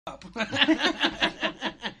up. The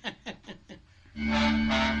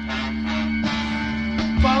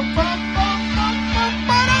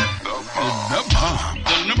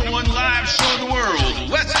number one live show in the world,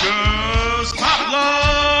 West Coast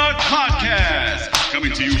Pop Podcast.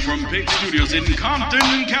 Coming to you from Big Studios in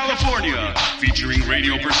Compton, California. Featuring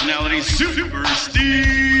radio personality Super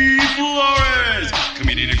Steve Flores.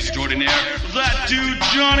 Comedian extraordinaire, that dude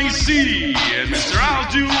Johnny C. And Mr. I'll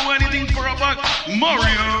Do Anything for a Buck,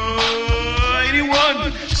 Mario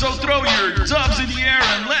 81. So throw your dubs in the air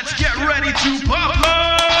and let's get ready to pop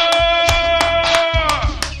up!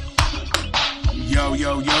 Yo,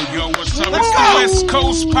 what's up? It's the West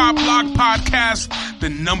Coast Pop Lock Podcast, the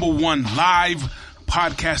number one live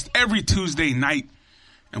podcast every Tuesday night.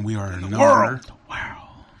 And we are in the world. Wow.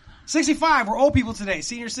 65, we're old people today,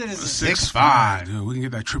 senior citizens. 65. Dude, we can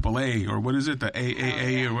get that AAA, or what is it, the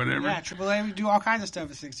AAA or whatever? Yeah, AAA, we do all kinds of stuff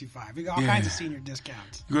at 65. We got all kinds of senior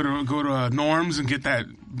discounts. Go to Norm's and get that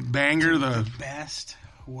banger. The best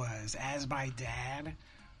was, as my dad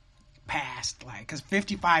passed, because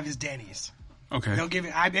 55 is Denny's. Okay. They'll give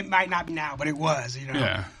it, it might not be now, but it was,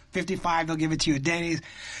 Yeah. 55, they'll give it to you at Denny's.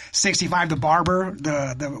 65, the barber,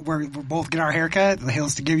 where we both get our haircut, he'll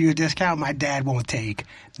give you a discount. My dad won't take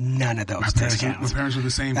none of those discounts. My parents were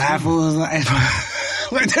the same that was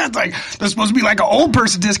my dad's like, there's supposed to be like an old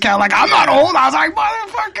person discount. Like, I'm not old. I was like,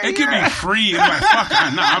 motherfucker. It could be free. I'm like, fuck,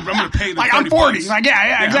 I'm going to pay the like, I'm 40. Bucks. Like,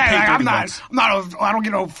 yeah, exactly. Like, I don't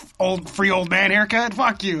get no free old man haircut.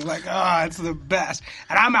 Fuck you. Like, it's the best.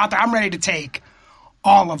 And I'm out there. I'm ready to take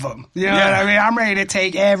all of them. You know what I mean? I'm ready to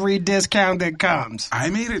take every discount that comes. I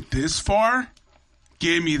made it this far.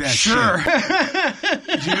 Give me that shit. Do you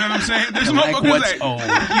know what I'm saying? There's what's old.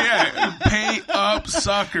 Yeah, pay up,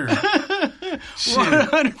 sucker. Shit.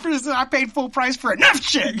 100%. I paid full price for enough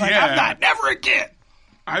shit. Like, I'm not, never again.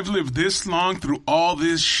 I've lived this long through all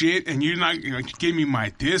this shit, and you're not going to give me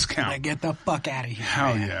my discount. Like, get the fuck out of here.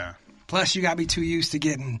 Hell man. Yeah. Plus, you got me too used to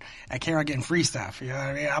getting free stuff. You know what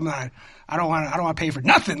I mean? I don't want to pay for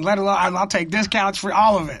nothing. Let alone I'll take discounts for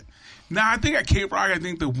all of it. Nah, I think at K-Rock, I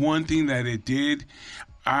think the one thing that it did,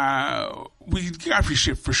 we got free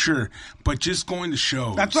shit for sure, but just going to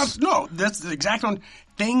shows. That's the exact one.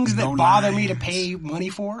 Things that bother me to pay money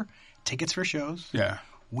for: tickets for shows,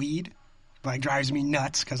 weed. Drives me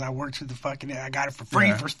nuts because I worked with I got it for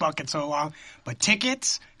free for fucking so long. But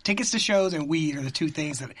tickets to shows and weed are the two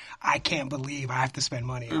things that I can't believe I have to spend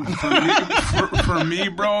money on. For me,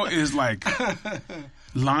 bro, is like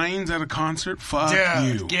lines at a concert. Fuck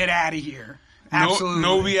Dude, you. Get out of here. Absolutely.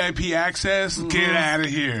 No VIP access. Get out of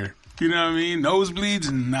here. You know what I mean?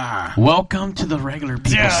 Nosebleeds? Nah. Welcome to the regular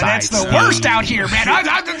people side. That's the worst out here, man.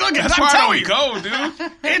 That's why I don't go,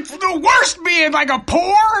 dude. It's the worst being like a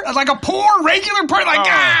poor regular person. Like,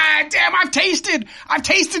 God damn, I've tasted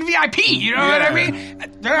VIP. You know what I mean?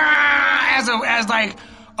 As like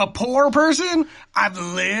a poor person, I've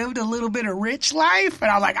lived a little bit of rich life, and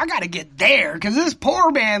I'm like, I gotta get there because this poor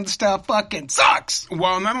man stuff fucking sucks.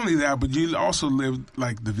 Well, not only that, but you also lived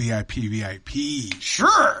like the VIP.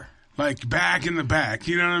 Sure. Like back in the back,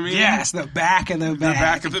 you know what I mean? Yes, the back of the back. The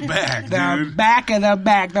back of the back, the dude. back of the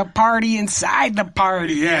back. The party inside the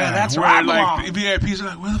party. Yeah, that's where I belong. Like, VIPs are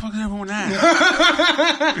like, where the fuck is everyone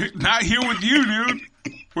at? Not here with you, dude.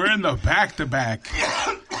 We're in the back to back.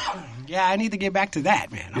 Yeah, I need to get back to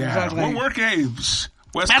that, man. We're working. West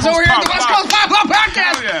That's Coast what we're Pop at the West Coast Pop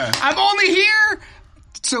Podcast. Yeah. I'm only here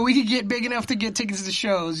so we can get big enough to get tickets to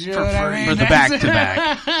shows. You know what I mean? For the back to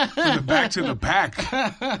back. For the back to the back.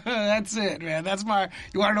 That's it, man.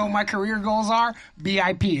 You want to know what my career goals are?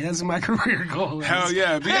 BIP. That's my career goal. Hell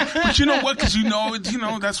yeah. But you know what? Because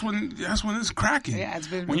that's when it's cracking. Yeah, it's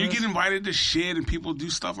been when you get invited to shit and people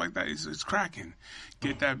do stuff like that, it's cracking.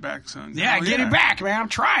 Get that back, son. Yeah, get it back, man. I'm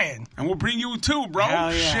trying. And we'll bring you too, bro.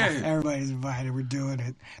 Hell yeah. Shit. Everybody's invited. We're doing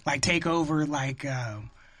it. Like, take over,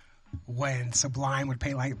 when Sublime would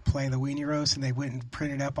play the Weenie Roast and they went and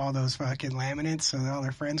printed up all those fucking laminates so that all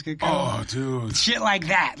their friends could come. Oh, dude. Shit like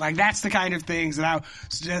that. Like, that's the kind of things that I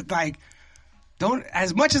just, don't,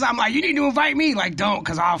 as much as I'm like, you need to invite me, don't,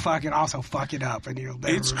 because I'll fucking also fuck it up. And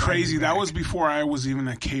it's crazy. That was before I was even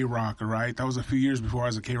at K-Rock, right? That was a few years before I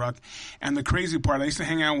was at K-Rock. And the crazy part, I used to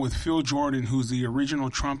hang out with Phil Jordan, who's the original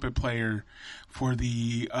trumpet player for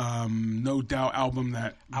the No Doubt album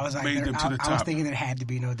that made them to the top. I was thinking it had to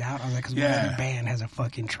be No Doubt. I was like, because every band has a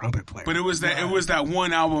fucking trumpet player. But it was that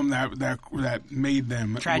one album that made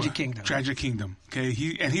them. Tragic Kingdom. Tragic Kingdom. Okay,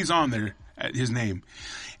 he's on there, his name.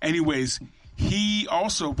 Anyways, he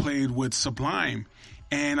also played with Sublime.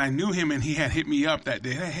 And I knew him, and he had hit me up that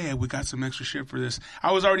day. Hey, we got some extra shit for this.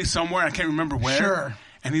 I was already somewhere. I can't remember where. Sure.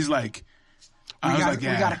 And he's like, I was got, like,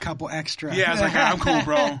 yeah. We got a couple extra. Yeah, I was like, I'm cool,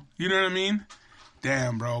 bro. You know what I mean?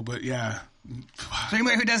 Damn, bro. But yeah. For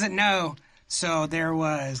anybody who doesn't know, so there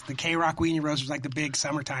was the K-Rock Weenie Roast was like the big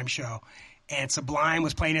summertime show, and Sublime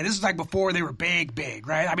was playing it. This was like before they were big,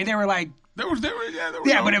 right? I mean, they were like... They were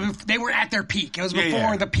but they were at their peak. It was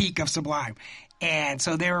before the peak of Sublime. And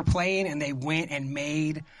so they were playing, and they went and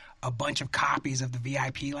made a bunch of copies of the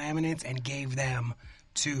VIP laminates and gave them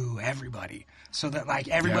to everybody. So that, like,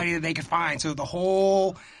 everybody that they could find. So the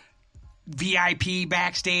whole VIP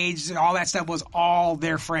backstage, all that stuff was all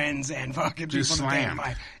their friends and fucking just people.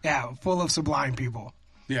 slammed. Full of Sublime people.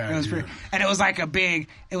 Yeah. It was pretty, and it was like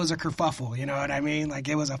it was a kerfuffle, you know what I mean? Like,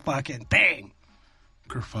 it was a fucking thing.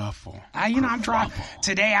 Kerfuffle. I'm trying.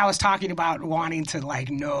 Today I was talking about wanting to, like,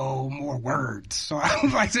 know more words. So I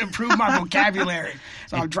would like to improve my vocabulary.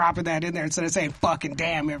 So I'm dropping that in there instead of saying fucking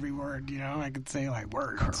damn every word, you know? I could say, like,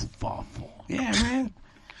 words. Kerfuffle. Yeah, man.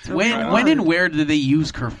 When and where did they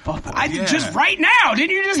use kerfuffle? Just right now. Didn't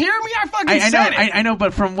you just hear me? I fucking said it. I know,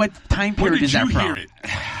 but from what time period is that from? Hear it?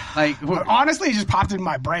 Like, honestly, it just popped in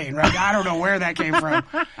my brain. Right? I don't know where that came from.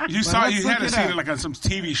 You had to see it like on some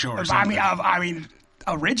TV show or something. I mean,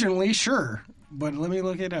 originally, sure, but let me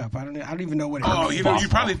look it up. I don't even know what it is. Oh, you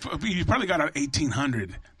probably got on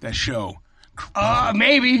 1800 that show.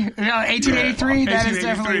 Maybe. 1883. That is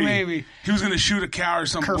definitely maybe. He was going to shoot a cow or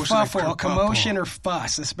something. Kerfuffle, a commotion or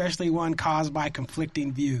fuss, especially one caused by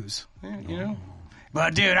conflicting views. You know.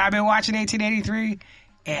 But dude, I've been watching 1883,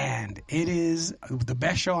 and it is the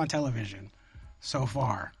best show on television so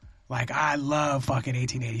far. Like, I love fucking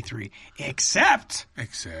 1883, except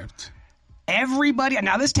everybody.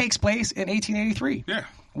 Now this takes place in 1883. Yeah.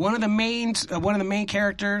 One of the main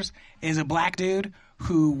characters is a black dude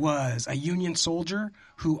who was a Union soldier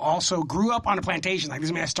who also grew up on a plantation. Like,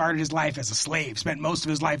 this man started his life as a slave, spent most of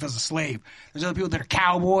his life as a slave. There's other people that are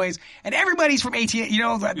cowboys, and everybody's from 18. You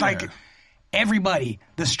know, like everybody,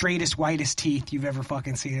 the straightest, whitest teeth you've ever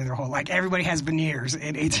fucking seen in their whole. Like, everybody has veneers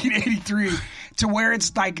in 1883 to where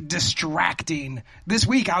it's like distracting. This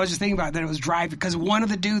week I was just thinking about that it was driving because one of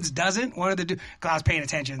the dudes doesn't. Because I was paying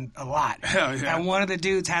attention a lot. Hell yeah. And one of the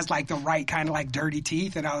dudes has like the right kind of like dirty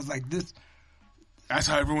teeth, and I was like, this. That's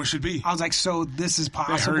how everyone should be. I was like, so this is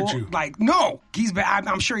possible? They hurt you. Like, no,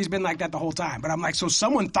 I'm sure he's been like that the whole time. But I'm like, so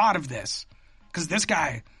someone thought of this because this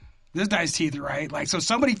guy's teeth are right. Like, so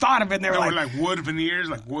somebody thought of it, and they were like wood veneers,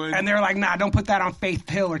 like wood. And they're like, nah, don't put that on Faith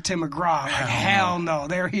Hill or Tim McGraw. Like, hell no.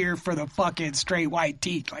 They're here for the fucking straight white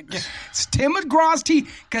teeth. Like, it's Tim McGraw's teeth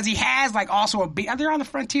because he has like also a beard. They're on the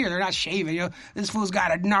frontier. They're not shaving. You know, this fool's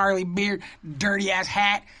got a gnarly beard, dirty ass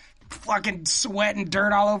hat. Fucking sweat and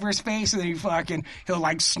dirt all over his face, and then he'll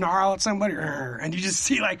like snarl at somebody, and you just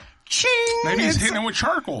see like ching. Maybe he's hitting him with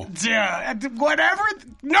charcoal. Yeah, whatever.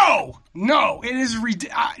 No, it is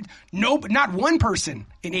not one person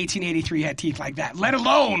in 1883 had teeth like that. Let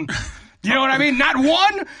alone, you know what I mean? Not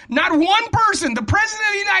one person. The president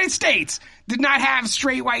of the United States did not have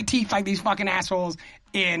straight white teeth like these fucking assholes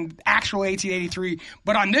in actual 1883,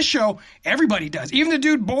 but on this show, everybody does. Even the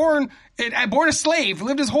dude born a slave,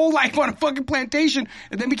 lived his whole life on a fucking plantation,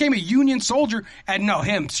 and then became a Union soldier. And no,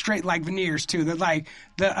 him straight like veneers too. The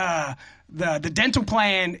dental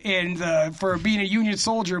plan for being a Union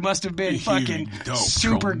soldier must have been fucking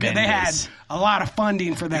super good. They had a lot of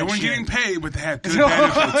funding for that. They weren't shit. getting paid, but they had good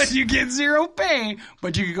benefits. You get zero pay,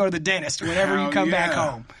 but you could go to the dentist whenever you come back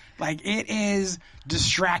home. Like, it is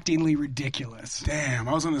distractingly ridiculous. Damn,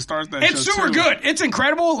 I was going to start that show. It's super good. It's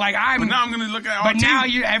incredible. Like, but now I'm going to look at all But teeth. now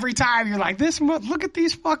every time you're like, look at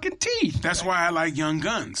these fucking teeth. That's why I like Young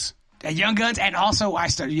Guns. Young Guns, and also I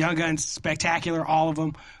started Young Guns, spectacular, all of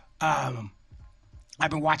them. I've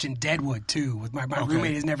been watching Deadwood too. With my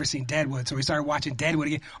roommate has never seen Deadwood, so we started watching Deadwood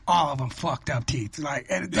again. All of them fucked up teeth. Like,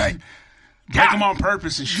 and it's like break them on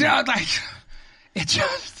purpose and shit. Yeah, like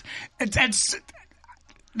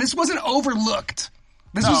this wasn't overlooked.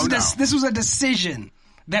 This was a decision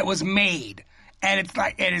that was made, and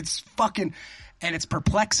it's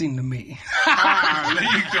perplexing to me. There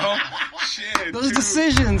you go. Shit. Those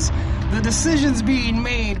the decisions being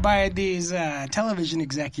made by these television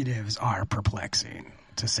executives are perplexing,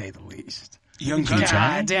 to say the least. Young Guns.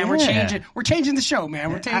 God damn, we're changing the show,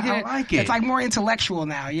 man. We're taking I like it. It's like more intellectual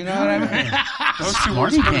now, you know what I mean? Those two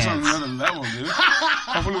words put us on another level, dude.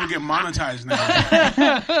 Hopefully we'll get monetized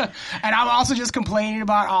now. And I'm also just complaining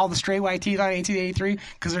about all the straight white teeth on 1883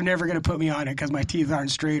 because they're never going to put me on it because my teeth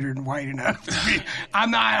aren't straight and white enough.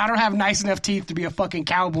 I don't have nice enough teeth to be a fucking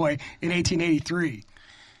cowboy in 1883.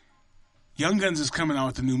 Young Guns is coming out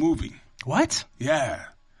with a new movie. What? Yeah.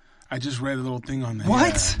 I just read a little thing on that.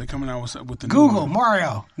 What? Yeah, they're coming out with the new Google one.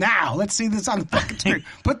 Mario now. Let's see this on the fucking screen.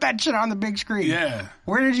 Put that shit on the big screen. Yeah.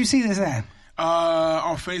 Where did you see this at?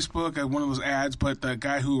 On Facebook at one of those ads, but the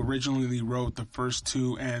guy who originally wrote the first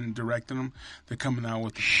two and directed them, they're coming out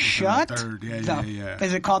with the third. Yeah.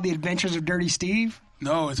 Is it called The Adventures of Dirty Steve?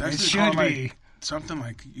 No, it's actually should called be. like something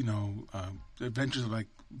like The Adventures of like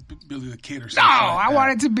Billy the Kid or No, something. I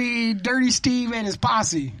want it to be Dirty Steve and his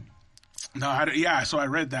posse. No, so I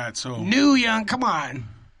read that. So New Young, come on.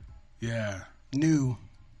 yeah, New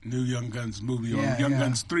Young Guns movie Yeah, or Young yeah.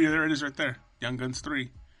 Guns 3. There it is, right there. Young Guns 3.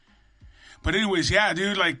 But anyways, yeah,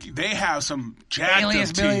 dude, like they have some jacked Alias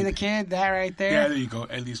up Billy team. the Kid, that right there. Yeah, there you go.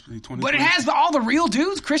 Alias Billy 20. But it has all the real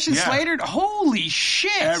dudes. Christian Yeah. Slater. Holy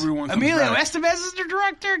shit. Everyone comes Emilio back. Estevez is the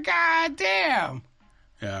director. God damn.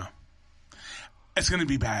 Yeah, it's gonna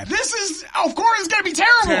be bad. This is, of course, it's going to be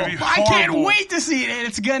terrible. It's gonna be I can't horrible. wait to see it, and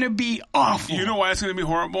it's going to be awful. You know why it's gonna be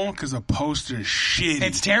horrible? Because the poster's shitty.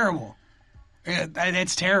 It's terrible.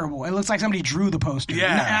 It's terrible. It looks like somebody drew the poster.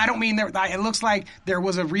 Yeah. And I don't mean it looks like there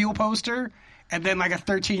was a real poster, and then like a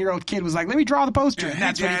 13-year-old kid was like, "Let me draw the poster." Yeah, And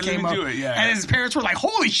that's hey, when Dad, he came let up. me do it, yeah. And his parents were like,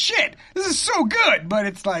 "Holy shit, this is so good!" But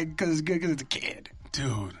it's like because it's good because it's a kid.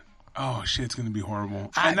 Dude. Oh shit, it's gonna be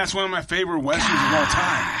horrible. And that's one of my favorite westerns of all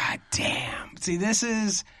time. God damn. See, this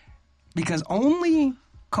is because only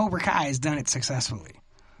Cobra Kai has done it successfully.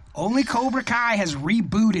 Only Cobra Kai has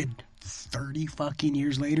rebooted 30 fucking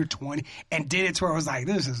years later, 20, and did it to where it was like,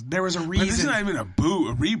 there was a reason. But this is not even a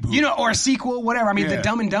reboot. Or a sequel, whatever. I mean, Yeah. the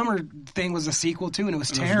Dumb and Dumber thing was a sequel too, and it was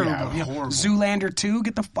was, terrible. yeah, horrible. Zoolander 2,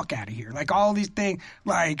 get the fuck out of here. Like all these things,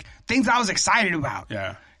 like things I was excited about.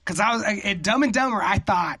 Yeah. Because I was at Dumb and Dumber, I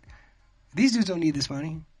thought these dudes don't need this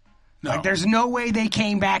money. No. Like, there's no way they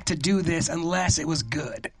came back to do this unless it was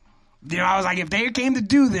good. I was like, if they came to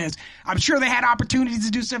do this, I'm sure they had opportunities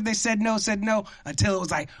to do stuff. They said no, until it was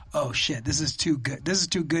like, oh shit, this is too good. This is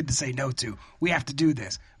too good to say no to. We have to do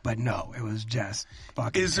this. But no, it was just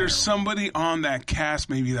fucking Is there terrible. somebody on that cast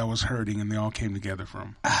maybe that was hurting and they all came together for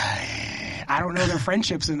him? I don't know their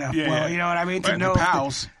friendships enough. Yeah. Well, you know what I mean? But To they're know if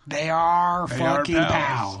pals. They are They are fucking pals.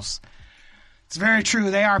 pals. It's very true.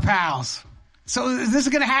 They are pals. So is this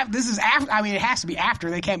going to happen? This is after. I mean, it has to be after.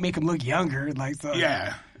 They can't make them look younger. Like so.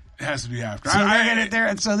 Yeah. It has to be after. So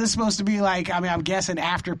so this is supposed to be like. I mean, I'm guessing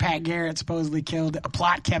after Pat Garrett supposedly killed. A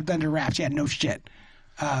plot kept under wraps. Yeah, no shit.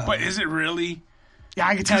 But is it really? Yeah,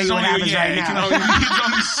 I can tell you what happens right now. It's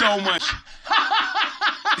only so much.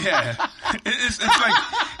 Yeah.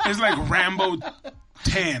 It's like Rambo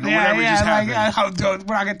 10 or whatever just happened.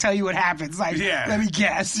 We're not gonna tell you what happens. Like, Yeah. let me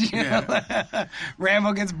guess. You know?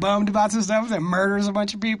 Rambo gets bummed about some stuff and murders a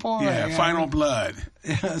bunch of people. Yeah, Like, Final Blood.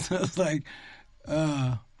 Yeah, so it's like,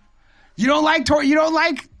 you don't like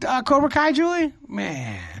Cobra Kai, Julie?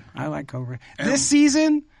 Man, I like Cobra. This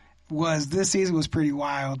season was pretty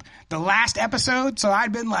wild. The last episode, so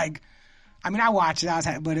I'd been like, I mean, I watched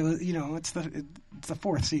it, but it was, it's the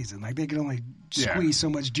fourth season. Like they could only squeeze so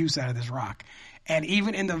much juice out of this rock. And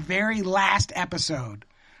even in the very last episode,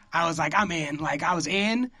 I was like, I'm in. Like I was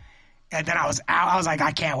in. And then I was out. I was like,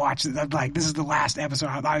 I can't watch this. Like, this is the last episode.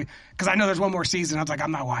 Because I know there's one more season. I was like,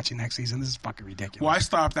 I'm not watching next season. This is fucking ridiculous. Well, I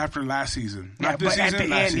stopped after last season. Yeah, Not this but season, at the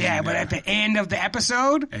last end, season, but at the end of the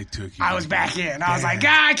episode, It took you I was back in. I was like,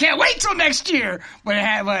 Damn. I can't wait till next year.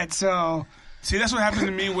 So See, that's what happened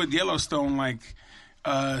to me with Yellowstone, like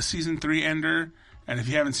season 3 ender. And if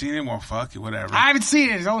you haven't seen it, well, fuck it, whatever. I haven't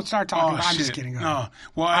seen it. Don't start talking. Oh, about it. I'm just shit. kidding. No.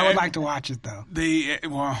 Well, I would like to watch it though.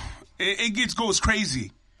 It goes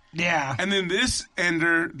crazy. Yeah. And then this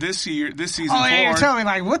season Oh, yeah, you're 4. telling me,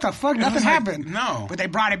 like, what the fuck? Nothing was like, happened. no. But they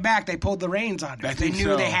brought it back. They pulled the reins on it. I They think knew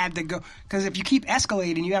so. they had to go. Because if you keep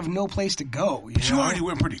escalating, you have no place to go. But you know? already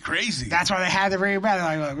went pretty crazy. That's why they had the very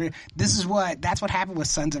bad. Like, that's what happened with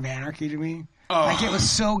Sons of Anarchy to me. Oh. Like, it was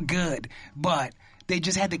so good, but they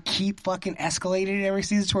just had to keep fucking escalating it every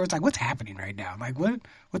season to where it's like, what's happening right now? Like, what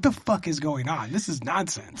the fuck is going on? This is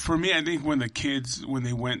nonsense. For me, I think when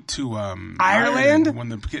they went to Ireland?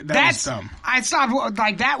 that was dumb. I stopped,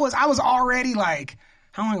 like, I was already like,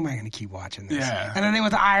 how long am I going to keep watching this? Yeah. And then they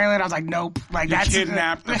went to Ireland. I was like, nope. Like, You that's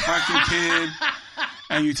kidnapped the fucking kid,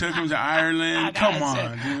 and you took him to Ireland. Come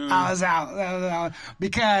on, dude. I was out.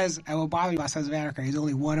 Because, and what bothered me about Sons of Anarchy is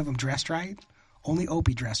only one of them dressed right. Only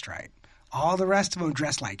Opie dressed right. All the rest of them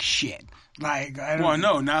dressed like shit. Like, Well,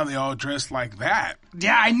 no, now they all dress like that.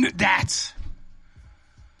 Yeah, I knew that's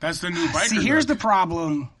the new biker. See, here's the look.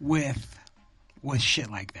 problem with shit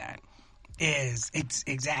like that. It's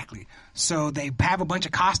exactly. So they have a bunch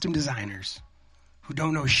of costume designers who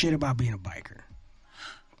don't know shit about being a biker.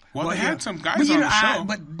 Well, they had some guys on the show.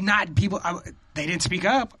 But not people. They didn't speak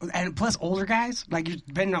up. And plus, older guys, like, you're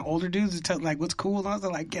betting on older dudes to tell, like, what's cool. And they're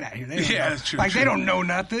like, get out of here. They don't know. That's true. Like, they don't know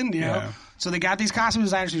nothing, you know? So they got these costume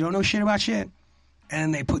designers who don't know shit about shit.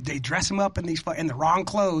 And they dress them up in the wrong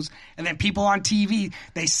clothes. And then people on TV,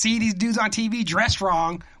 they see these dudes on TV dressed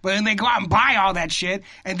wrong. But then they go out and buy all that shit.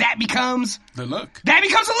 And that becomes... the look. That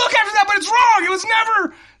becomes the look after that, but it's wrong. It was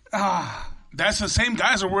never... That's the same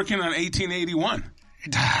guys are working on 1881.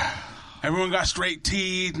 Everyone got straight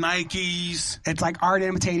teeth, Nikes. It's like art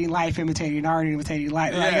imitating life, imitating art, imitating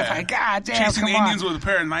life. Like, it's like, God damn, chasing come Indians on. with a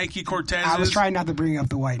pair of Nike Cortezes. I was trying not to bring up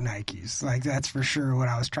the white Nikes. Like, that's for sure what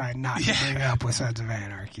I was trying not to bring up with Sons of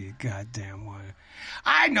Anarchy. God damn one.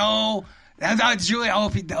 I know. That's Julie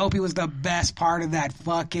Opie. The Opie was the best part of that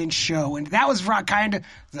fucking show. And that was kind of,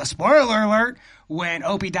 the spoiler alert, when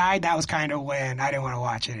Opie died, that was kind of when I didn't want to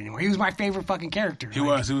watch it anymore. He was my favorite fucking character. He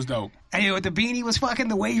was dope. And with the beanie was fucking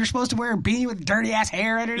the way you're supposed to wear a beanie with dirty ass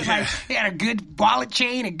hair in it. Like, he had a good wallet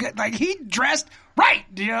chain, he dressed right,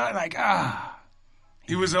 you know, like,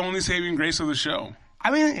 He was the only saving grace of the show. I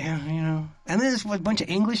mean, you know, and then there's a bunch of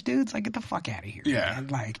English dudes. Like, get the fuck out of here. Yeah. Man.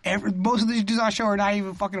 Like, most of these dudes on the show are not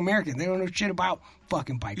even fucking American. They don't know shit about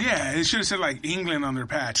fucking bikers. Yeah, they should have said, like, England on their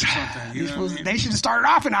patch or something. You know what I mean? They should have started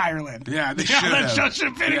off in Ireland. Yeah, they should have. That show should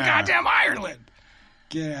have been in goddamn Ireland.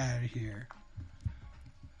 Get out of here.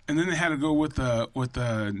 And then they had to go with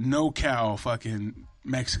the no-cow fucking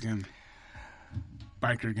Mexican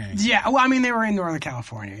biker gang. Yeah, well, I mean, they were in Northern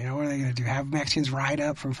California. You know, what are they going to do? Have Mexicans ride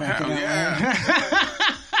up from fucking LA?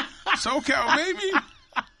 SoCal, baby.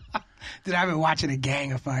 Dude, I've been watching a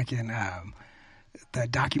gang of fucking the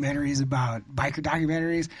documentaries about biker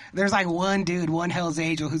documentaries. There's like one dude, one Hell's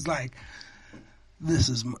Angel, who's like, this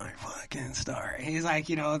is my fucking story. He's like,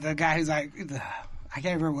 you know, the guy who's like, I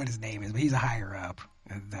can't remember what his name is, but he's a higher up.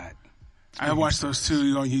 I watched those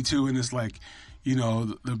too on YouTube, and it's like, you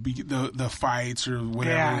know, the fights or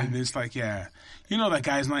whatever, and it's like, you know, that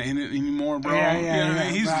guy's not in it anymore, bro.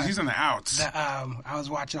 He's in the outs. I was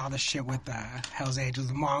watching all this shit with Hell's Angels,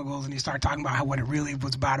 the Mongols, and he started talking about what it really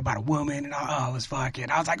was about a woman, and it was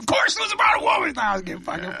fucking. I was like, of course it was about a woman. I was getting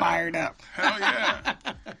fucking fired up. Hell yeah.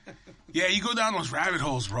 Yeah, you go down those rabbit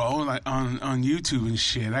holes, bro, like on YouTube and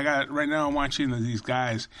shit. Right now I'm watching these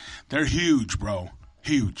guys. They're huge, bro.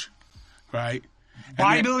 Huge. Right?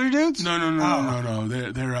 Bodybuilder dudes? No.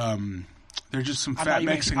 They're just some fat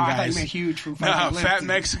Mexican guys. I thought you meant huge from fat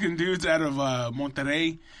Mexican dudes out of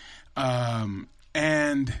Monterrey.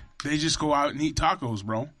 And they just go out and eat tacos,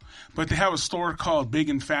 bro. But they have a store called Big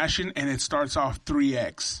in Fashion, and it starts off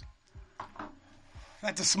 3X.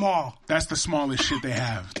 That's That's the smallest shit they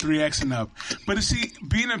have. 3X and up. But you see,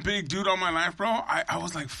 being a big dude all my life, bro, I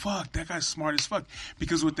was like, fuck, that guy's smart as fuck.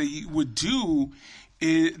 Because what they would do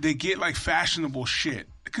is they get like fashionable shit.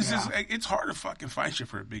 Because it's hard to fucking find shit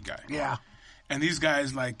for a big guy. Yeah. And these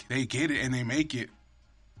guys, like, they get it and they make it.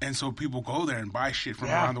 And so people go there and buy shit from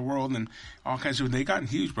around the world and all kinds of shit. They gotten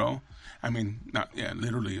huge, bro. I mean,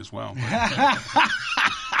 literally as well.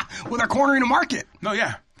 Well, they're cornering the market. No,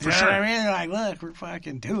 yeah. For sure. What I mean, they're like, look, we're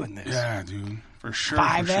fucking doing this. Yeah, dude. For sure.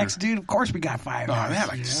 5X, dude. Of course we got 5X. Oh, they had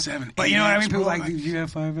like 7, But you know what I mean? People bro, like, do you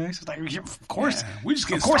have 5X? It's like, of course. Yeah, we just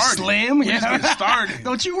get started. Of course, Slim. We just get started.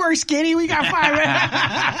 Don't you worry, Skinny. We got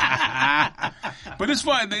 5X. But it's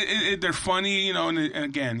fun. They're funny, you know, and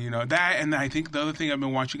again, you know, that, and I think the other thing I've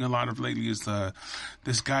been watching a lot of lately is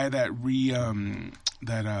this guy that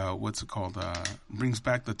what's it called? Brings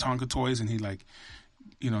back the Tonka toys, and he like,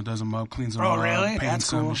 you know, does them up, cleans them up, really? paints That's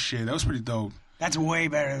them cool. and shit. That was pretty dope. That's way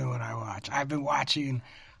better than what I watch. I've been watching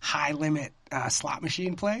high limit slot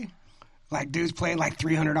machine play. Like dudes playing like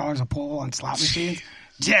 $300 a pull on slot machines.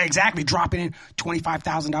 Yeah, exactly. Dropping in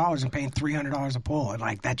 $25,000 and paying $300 a pull, and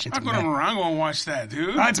like that shit's. I'm going to Morongo and watch that,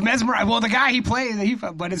 dude. It's mesmerizing. Well, the guy he plays,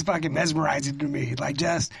 but it's fucking mesmerizing to me. Like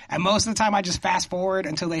and most of the time I just fast forward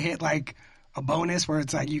until they hit like a bonus where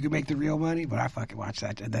it's like you can make the real money. But I fucking watch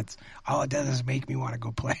that. That's all it does is make me want to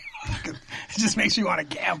go play. It just makes me want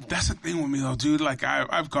to gamble. That's the thing with me though, dude. Like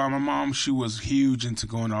I've gone. My mom, she was huge into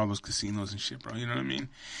going to all those casinos and shit, bro. You know what I mean?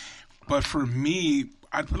 But for me,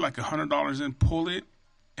 I'd put like $100 in, pull it,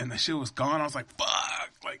 and the shit was gone. I was like,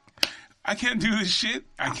 fuck, like I can't do this shit.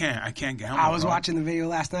 I can't gamble. I was watching the video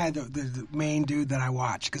last night. The main dude that I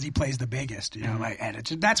watch because he plays the biggest, you know, like and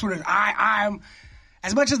that's what I'm.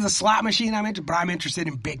 As much as the slot machine I'm into, but I'm interested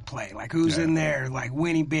in big play. Like who's in there, like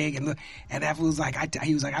winning big, and that was like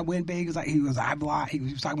he was like I win big. He was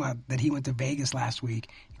talking about that he went to Vegas last week.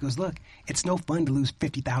 He goes, look, it's no fun to lose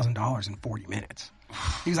 $50,000 in 40 minutes.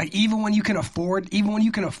 He was like, even when you can afford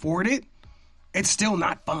it, it's still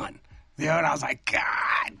not fun. You know, and I was like,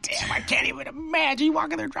 God damn, I can't even imagine you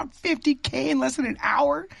walking there and drop $50K in less than an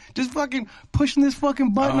hour, just fucking pushing this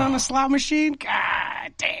fucking button on the slot machine.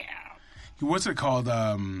 God damn. What's it called?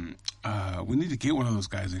 We need to get one of those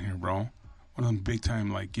guys in here, bro. One of them big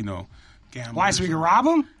time, like, you know, gamblers. Why, so we can rob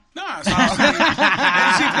them? Nah, it's not.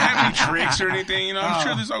 I see if they have any tricks or anything. You know, I'm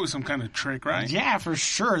sure there's always some kind of trick, right? Yeah, for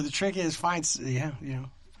sure. The trick is you know.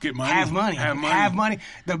 Get money. Have money. Have money. Have money.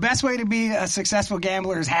 The best way to be a successful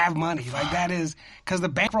gambler is have money. Like, that is, because the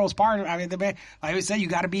bankroll's part of it. I mean, like I said, you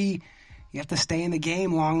have to stay in the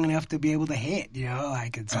game long enough to be able to hit, you know,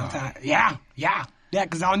 like, and sometimes, yeah,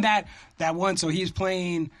 because on that one, so he put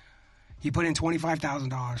in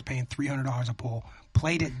 $25,000, paying $300 a pull,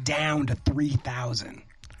 played it down to $3,000,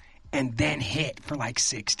 and then hit for like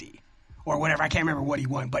 60 or whatever. I can't remember what he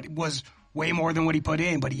won, but it was way more than what he put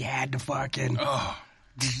in, but he had to fucking...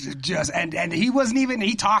 and he wasn't even,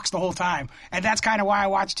 he talks the whole time, and that's kind of why I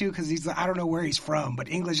watch too, because I don't know where he's from, but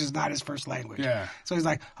English is not his first language. Yeah. So he's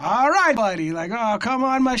like, all right, buddy, like, oh, come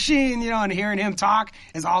on, machine, you know, and hearing him talk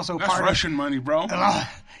is also That's part Russian money, bro.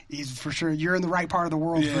 He's for sure, you're in the right part of the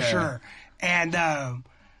world for sure, and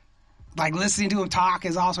like listening to him talk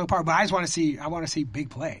is also part. But I want to see big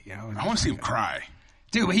play, you know. I want to see him cry,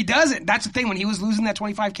 dude. But he doesn't. That's the thing. When he was losing that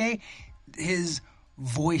 $25K, his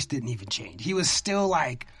voice didn't even change. He was still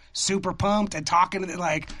like super pumped and talking to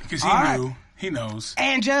like because he knows,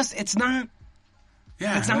 and just it's not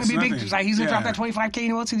gonna be big. It's like he's gonna drop that $25K. You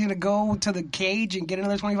know what? He's gonna go to the cage and get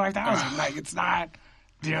another $25,000. Like, it's not,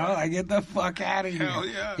 you know, like, get the fuck out of here. Hell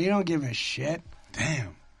yeah. You don't give a shit.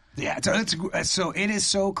 Damn. Yeah. So it is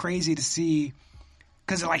so crazy to see,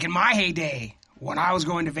 because like in my heyday when I was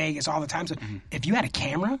going to Vegas all the time, so if you had a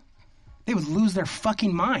camera, they would lose their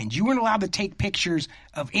fucking minds. You weren't allowed to take pictures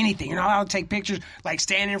of anything. You're not allowed to take pictures like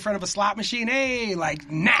standing in front of a slot machine. Hey,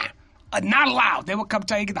 like, nah, not allowed. They will come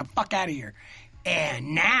tell you, get the fuck out of here.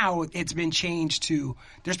 And now it's been changed to,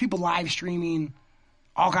 there's people live streaming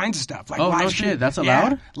all kinds of stuff. Like, no shit, that's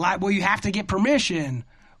allowed? Yeah, well, you have to get permission,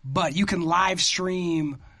 but you can live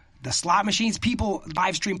stream the slot machines. People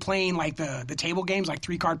live stream playing like the table games, like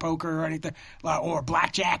 3-card poker or anything, or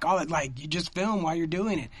blackjack, all that. Like, you just film while you're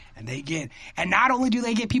doing it, and not only do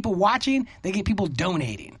they get people watching, they get people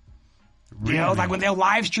donating. Really? You know, like when they'll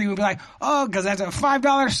live stream and be like, oh, because that's a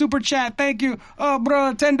 $5 super chat, thank you. Oh,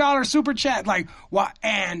 bro, $10 super chat. Like, what?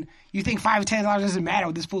 And you think $5 or $10 doesn't matter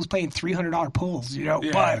when this fool's playing $300 pulls, you know?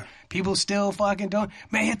 Yeah. But people still fucking don't.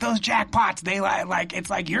 Man, hit those jackpots. They like it's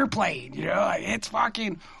like you're playing, you know? Like, it's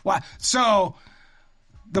fucking what? So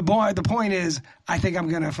the point is, I think I'm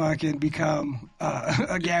gonna fucking become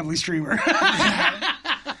a gambling streamer.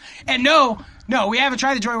 And no, we haven't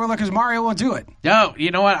tried the Joy Roller because Mario won't do it. No,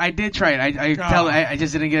 you know what? I did try it. I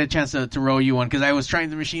just didn't get a chance to roll you one because I was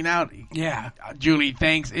trying the machine out. Yeah. Julie,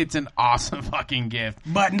 thanks. It's an awesome fucking gift.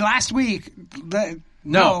 But last week,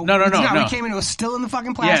 No. We came in, it was still in the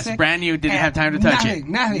fucking plastic. Yes, brand new. Didn't have time to touch it.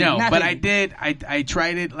 Nothing. But I did. I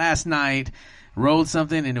tried it last night. Rolled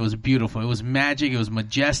something and it was beautiful. It was magic. It was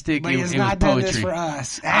majestic. But it was was not poetry. Done this for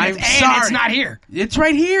us. I'm sorry. It's not here. It's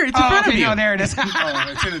right here. It's in front of you. No, there it is.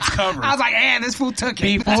 It's in its cover. I was like, this fool took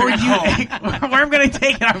it. Before you, where I'm going to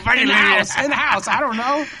take it? I'm in the house. I don't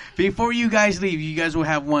know. Before you guys leave, you guys will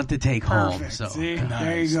have one to take home. So. See,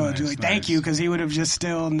 there you go, Julie. Thank you, because he would have just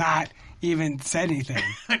still not even said anything.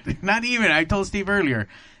 Not even. I told Steve earlier.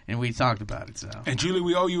 And we talked about it. So. And Julie,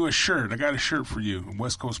 we owe you a shirt. I got a shirt for you.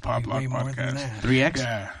 West Coast Pop Lock Podcast. 3X?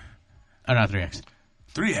 Yeah. Oh, not 3X.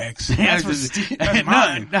 3X? That's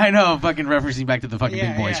mine. No, I know. I'm fucking referencing back to the fucking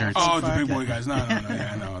big boy shirts. Oh, the big boy guys. No.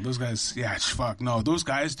 Yeah, no. Those guys, fuck. No, those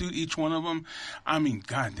guys, dude, each one of them, I mean,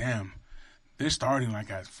 goddamn. They're starting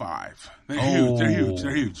like at 5. They're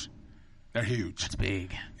huge. They're huge. That's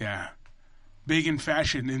big. Yeah. Big in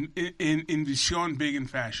fashion, Invasion big in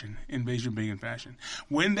fashion, Invasion big in fashion.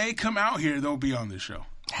 When they come out here, they'll be on this show.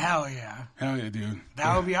 Hell yeah, dude.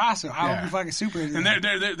 That would be awesome. I would be fucking super. And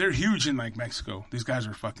they're huge in like Mexico. These guys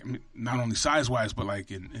are fucking not only size wise, but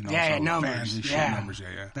like in numbers. Fans and shit, numbers.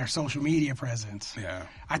 Yeah. Their social media presence. Yeah.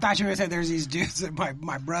 I thought you were gonna say there's these dudes that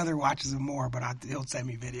my brother watches them more, but he'll send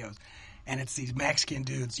me videos, and it's these Mexican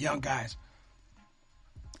dudes, young guys,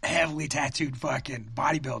 heavily tattooed fucking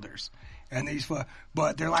bodybuilders. And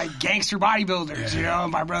but they're like gangster bodybuilders, you know.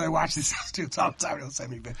 And my brother watches these dudes all the time. He'll send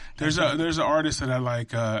me. There's an artist that I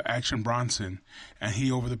like, Action Bronson, and he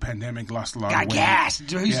over the pandemic lost a lot of weight. Got gassed,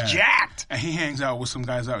 dude. He's jacked. And he hangs out with some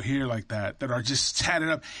guys out here like that are just tatted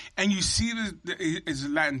up. And you see this is a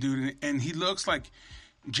Latin dude, and he looks like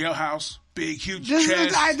Jailhouse, big, huge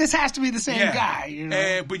chest. This has to be the same guy. You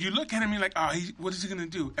know? But you look at him, you're like, what is he going to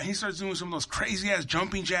do? And he starts doing some of those crazy-ass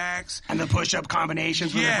jumping jacks. And the push-up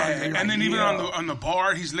combinations. Yeah, and then even on the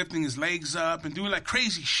bar, he's lifting his legs up and doing, like,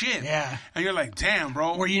 crazy shit. Yeah. And you're like, damn,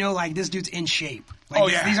 bro. Where, like, this dude's in shape.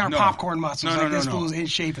 Like, these aren't popcorn muscles. This fool's in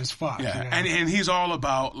shape as fuck. Yeah, you know? and he's all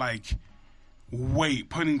about, like, weight,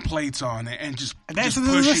 putting plates on it, and just this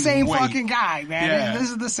pushing is the same weight. fucking guy, man. Yeah. This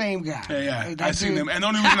is the same guy. Yeah. I seen him, and the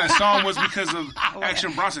only reason I saw him was because of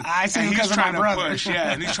Action Bronson. I seen him because of my brother. Push,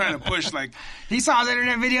 and he's trying to push, like... He saw his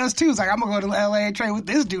internet videos, too. He's like, I'm going to go to L.A. and train with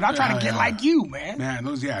this dude. I'm trying to get like you, man. Man,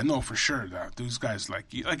 no, for sure. Those guys, like,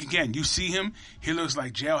 again, you see him, he looks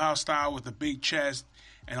like Jailhouse style with a big chest,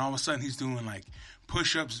 and all of a sudden he's doing, like,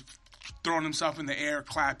 push-ups, throwing himself in the air,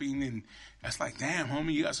 clapping, and... That's like, damn,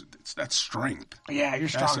 homie, that's strength. Yeah, you're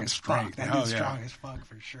strong as fuck. That dude's strong as fuck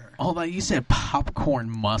for sure. Hold on, you said popcorn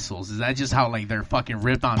muscles. Is that just how like they're fucking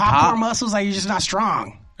ripped on popcorn top? muscles? Like you're just not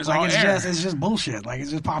strong. It's just bullshit. Like it's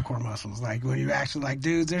just popcorn muscles. Like when you actually like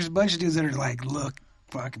dudes, there's a bunch of dudes that are like look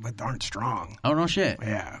fuck but aren't strong. Oh no shit.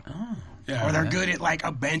 Yeah. Oh. Yeah. Or they're good at like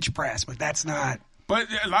a bench press, but that's not. But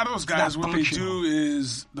a lot of those guys, what they do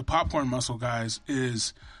is the popcorn muscle guys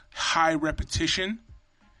is high repetition.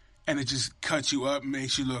 And it just cuts you up,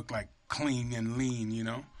 makes you look like clean and lean, you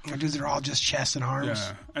know? Or dudes that are all just chest and arms.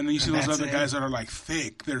 Yeah. And then you see those other guys that are like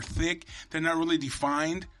thick. They're thick. They're not really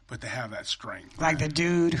defined, but they have that strength. Like the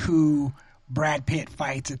dude who Brad Pitt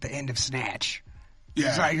fights at the end of Snatch.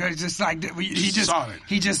 Yeah. He's solid.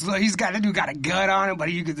 He's got a gut on him,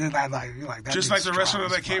 but you could like that. Just like the wrestler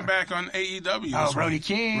that came back on AEW. Oh, Brody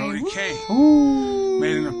King. Brody King. Ooh.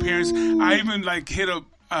 Made an appearance. I even like hit up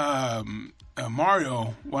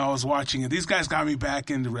Mario while I was watching it. These guys got me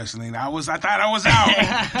back into wrestling. I thought I was out.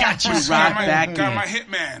 Got you. Got my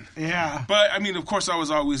Hitman. Yeah. But I mean, of course, I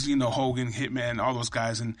was always Hogan, Hitman, all those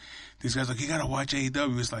guys, and these guys like you gotta watch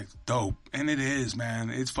AEW. It's like dope, and it is,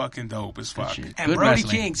 man. It's fucking dope as fuck. And good Brody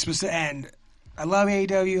King, and I love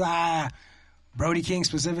AEW. Brody King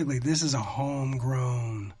specifically. This is a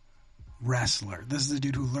homegrown wrestler. This is a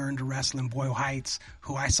dude who learned to wrestle in Boyle Heights,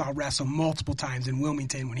 who I saw wrestle multiple times in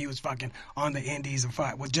Wilmington when he was fucking on the indies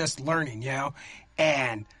and was just learning,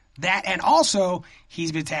 and also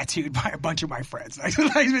he's been tattooed by a bunch of my friends. Like,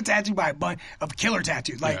 he's been tattooed by a bunch of killer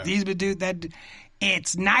tattoos. Like he's been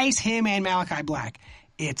it's nice, him and Malachi Black.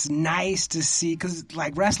 It's nice to see because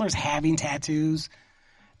like wrestlers having tattoos,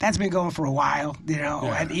 that's been going for a while, and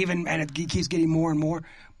it keeps getting more and more.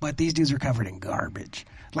 But these dudes are covered in garbage.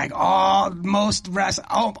 Like all of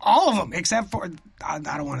them, except for, I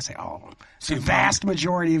don't want to say all of them. The vast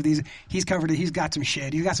majority of these, he's got some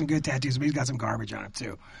shit. He's got some good tattoos, but he's got some garbage on him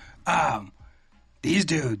too. These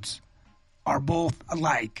dudes are both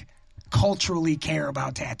like culturally care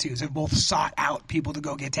about tattoos. Have both sought out people to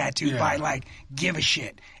go get tattooed by like give a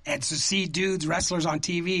shit. And to see wrestlers on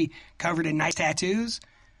TV covered in nice tattoos,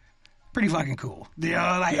 pretty fucking cool.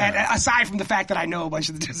 And aside from the fact that I know a bunch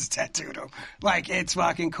of the dudes that tattooed them, like it's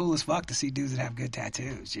fucking cool as fuck to see dudes that have good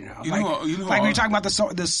tattoos. Like we were talking about the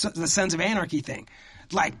Sons of Anarchy thing.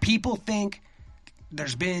 Like people think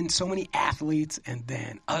there's been so many athletes and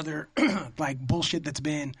then other like bullshit that's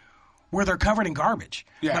been where they're covered in garbage.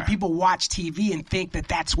 Yeah. But people watch TV and think that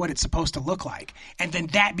that's what it's supposed to look like. And then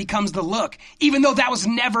that becomes the look, even though that was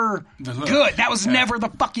never good. That was never the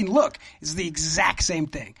fucking look. It's the exact same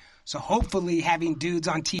thing. So hopefully having dudes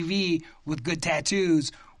on TV with good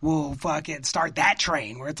tattoos will fucking start that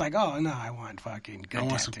train where it's like, oh, no, I want fucking good tattoos.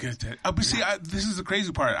 I want some good tattoos. But see, this is the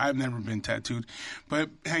crazy part. I've never been tattooed. But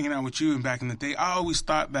hanging out with you and back in the day, I always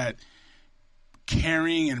thought that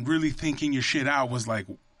caring and really thinking your shit out was like,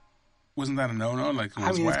 wasn't that a no-no? Like,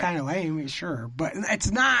 it's kind of lame, sure. But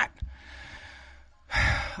it's not.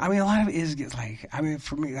 I mean, a lot of it is like,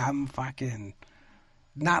 for me, I'm fucking...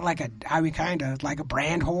 Not like kind of like a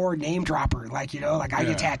brand whore, name dropper. Like, I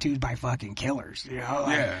get tattooed by fucking killers,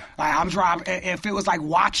 Like, I'm dropping, if it was like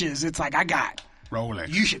watches, it's like I got Rolex.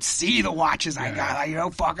 You should see the watches I got. Like,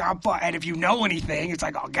 I'm fuck. And if you know anything, it's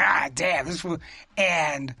like, oh, god damn.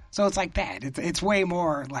 And so it's like that. It's way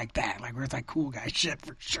more like that. Like, where it's like cool guy shit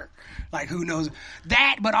for sure. Like, who knows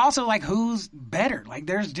that, but also like who's better. Like,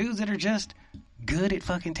 there's dudes that are just good at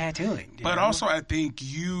fucking tattooing. But also, I think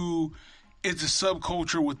it's a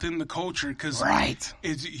subculture within the culture because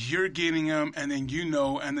you're getting them, and then you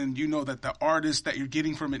know that the artist that you're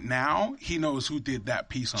getting from it now, he knows who did that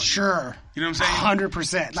piece on you. Sure. You know what I'm saying?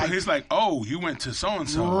 100%. So he's like, oh, you went to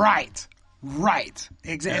so-and-so. Right.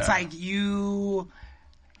 Exactly. Yeah. It's like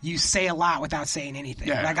you say a lot without saying anything.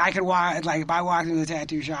 Yeah. Like I could walk, like if I walked into a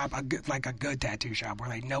tattoo shop, a good tattoo shop where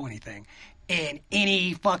they know anything, in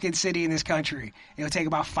any fucking city in this country, it would take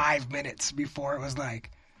about 5 minutes before it was like,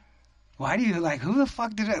 why do you, like, who the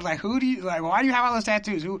fuck did it, like, who do you, like, why do you have all those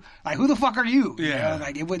tattoos? Who the fuck are you? Yeah. You know?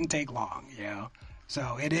 Like, it wouldn't take long, you know?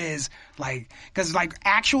 So it is, like, because, like,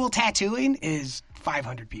 actual tattooing is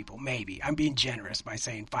 500 people, maybe. I'm being generous by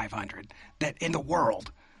saying 500 that in the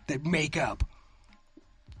world that make up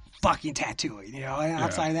fucking tattooing, you know? And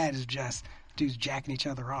outside of that is just dudes jacking each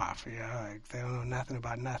other off, you know? Like, they don't know nothing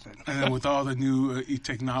about nothing. And then with all the new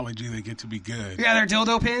technology, they get to be good. Yeah, their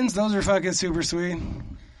dildo pins, those are fucking super sweet.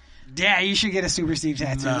 Yeah, you should get a Super Steve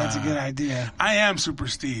tattoo. Nah. That's a good idea. I am Super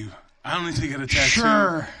Steve. I don't need to get a tattoo.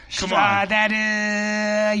 Sure. Come on. That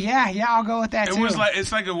is, yeah, I'll go with that It too. was like,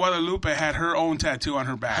 it's like if Guadalupe had her own tattoo on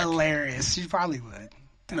her back. Hilarious. She probably would.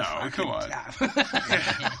 No, come on. Yeah.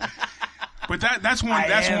 But that's one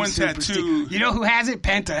Super tattoo. Steve. You know who has it?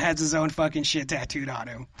 Penta has his own fucking shit tattooed on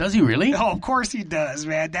him. Does he really? Oh, of course he does,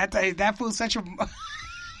 man. That fool's such a...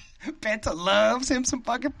 Penta loves him some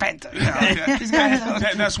fucking Penta. You know? He's got his own...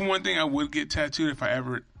 That's one thing I would get tattooed if I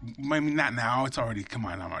ever. Maybe not now. It's already. Come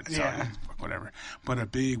on, it's already whatever. But a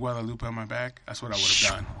big Guadalupe on my back. That's what I would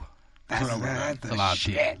have done. That's what I would have done. That's a lot of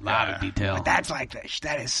shit. Lot of detail. But that's like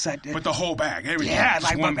that is such. But the whole bag, everything. Yeah,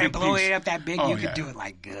 just like one but big blowing piece. it up that big, Oh, you yeah. could do it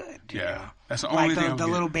like good. You Yeah, know? that's the only like thing. the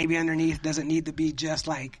little baby underneath doesn't need to be just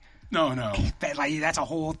like No. like that's a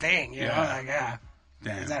whole thing. You know, Yeah. like yeah.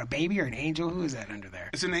 Damn. Is that a baby or an angel? Who is that under there?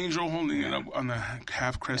 It's an angel holding it up on the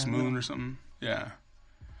half crest moon or something. Yeah.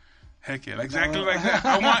 Heck yeah, exactly like that.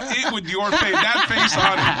 I want it with your face, that face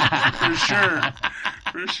on it, for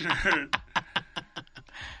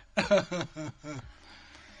sure.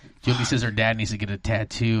 Julie says her dad needs to get a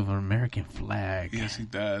tattoo of an American flag. Yes, he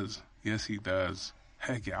does.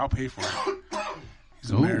 Heck yeah, I'll pay for it.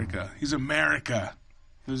 He's Ooh. America. He's America.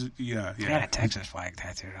 I got a Texas flag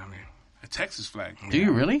tattooed on me. A Texas flag. Do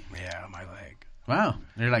you really? Yeah, on my leg. Wow.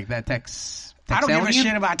 They're like that Texalian? I don't give a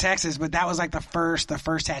shit about Texas, but that was like the first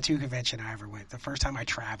tattoo convention I ever went. The first time I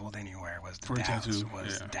traveled anywhere was For a tattoo,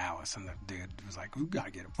 yeah. Dallas, and the dude was like, "We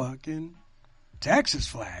gotta get a fucking Texas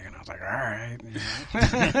flag," and I was like, "All right."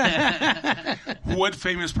 What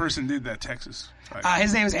famous person did that Texas flag?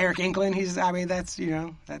 His name is Eric Inklin. He's been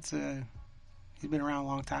around a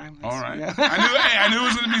long time. All right. Yeah. I knew it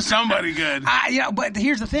was going to be somebody good. But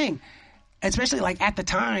here's the thing, especially like at the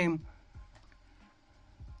time,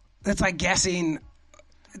 it's like guessing,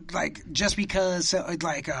 like just because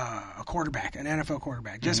like a quarterback, an NFL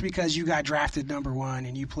quarterback, just because you got drafted number one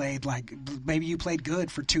and you played like maybe you played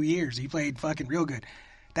good for 2 years, you played fucking real good.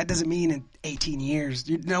 That doesn't mean in 18 years,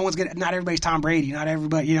 not everybody's Tom Brady, not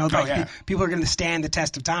everybody, you know, people are going to stand the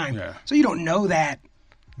test of time. Yeah. So you don't know that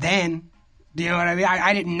then. Do you know what I mean?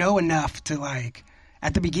 I didn't know enough to like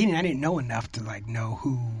at the beginning. I didn't know enough to like know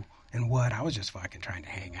who and what. I was just fucking trying to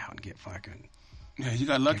hang out and get fucking. Yeah, you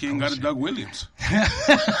got lucky and got a Doug Williams.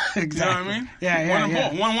 Exactly. You know what I mean?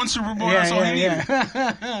 Yeah. Won one Super Bowl. That's all he needed.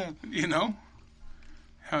 You know?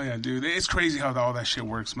 Hell yeah, dude. It's crazy how all that shit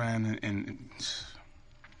works, man. And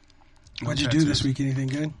What'd you do this week? Anything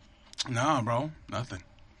good? Nah, bro. Nothing.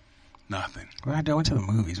 Well, I went to the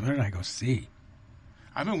movies. What did I go see?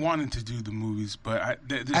 I've been wanting to do the movies, but I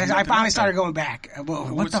finally started going back.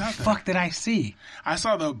 What What's the out there? fuck did I see? I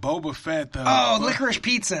saw the Boba Fett. Licorice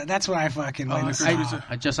Pizza. That's what I fucking went and saw.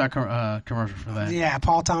 I just saw a commercial for that. Yeah,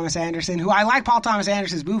 Paul Thomas Anderson, who I like Paul Thomas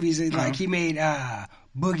Anderson's movies. Like he made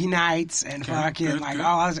Boogie Nights and fucking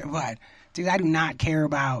but dude, I do not care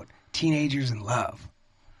about teenagers in love.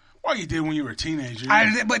 Well, you did when you were a teenager.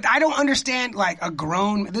 But I don't understand like a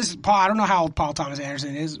grown. This is Paul. I don't know how old Paul Thomas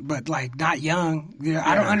Anderson is, but like not young. You know,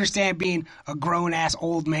 I don't understand being a grown ass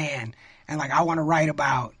old man and like I want to write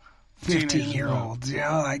about 15-year-olds. You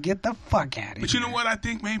know, like get the fuck out of here. But you know what? I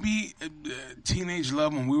think maybe teenage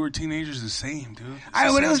love when we were teenagers is the same, dude.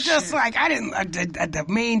 It was just like I didn't. The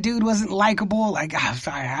main dude wasn't likable. Like I'm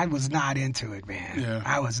sorry, I was not into it, man. Yeah.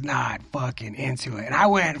 I was not fucking into it, and I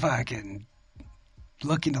went fucking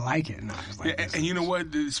looking to like it, and I was like, yeah, and you know what?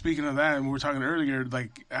 Speaking of that, and we were talking earlier,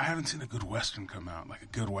 like I haven't seen a good Western come out, like a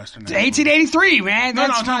good Western. 1883, man. No,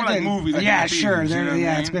 That's I'm talking fucking, like movies. Like yeah, in the sure. theaters, you know what I mean?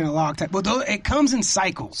 It's been a long time. Well, it comes in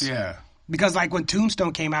cycles. Yeah. Because like when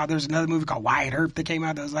Tombstone came out, there's another movie called Wyatt Earp that came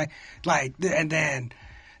out that was like, and then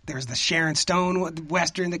there's the Sharon Stone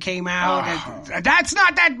Western that came out. And that's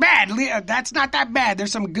not that bad. That's not that bad.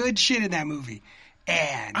 There's some good shit in that movie.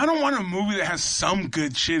 And I don't want a movie that has some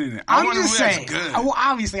good shit in it. I I'm want just a movie saying. that's good. Well,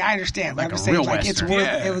 obviously, I understand. Like I'm a just saying, real like it's Western.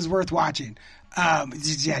 worth. It was worth watching.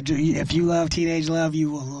 If you love teenage love,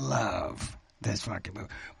 you will love this fucking movie.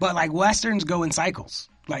 But like westerns go in cycles.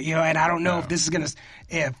 Like, you know, and I don't know if this is going to,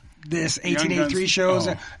 if this Young 1883 Guns- shows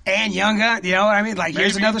oh. and Young Gun, you know what I mean? Like,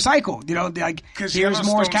 here's Maybe. another cycle, you know, like, 'Cause here's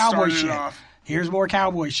more Yellowstone cowboy started shit. off. Here's more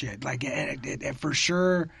cowboy shit. Like, it for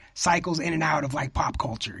sure cycles in and out of, like, pop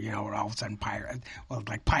culture, you know, where all of a sudden pirates,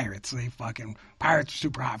 pirates were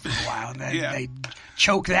super hot for a while, and then they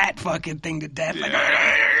choke that fucking thing to death. Like,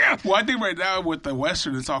 Well, I think right now with the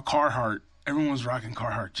Western, it's all Carhartt. Everyone's rocking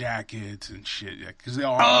Carhartt jackets and shit, because they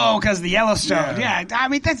all. oh, because the Yellowstone. Yeah. I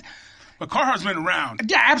mean, that's. But Carhartt's been around.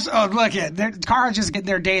 Yeah, absolutely. Oh, look at cars just getting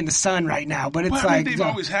their day in the sun right now, but it's But like they've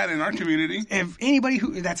always had it in our community. if anybody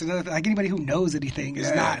who that's another thing, like anybody who knows anything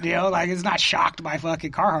is not, you know, like is not shocked by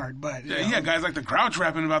fucking Carhartt, but you know, Yeah, guys like the Grouch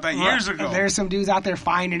rapping about that years ago. There's some dudes out there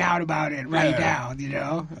finding out about it right now, you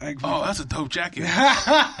know. Like, Oh, that's a dope jacket.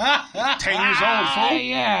 10 years old, fool.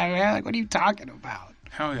 yeah, man. Like, what are you talking about?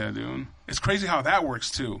 Hell yeah, dude. It's crazy how that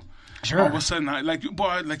works too. Sure. All of a sudden,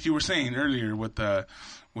 like you were saying earlier with the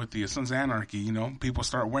Sons of Anarchy, you know, people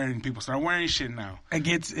start wearing shit now. It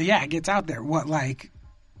gets out there. What, like,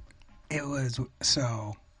 it was,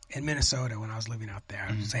 so in Minnesota when I was living out there,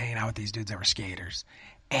 I was hanging out with these dudes that were skaters,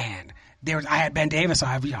 and I had Ben Davis, so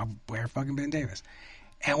I wear fucking Ben Davis.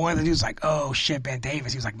 And one of the dudes was like, oh shit, Ben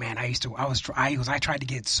Davis. He was like, man, I tried to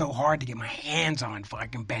get so hard to get my hands on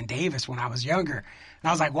fucking Ben Davis when I was younger. And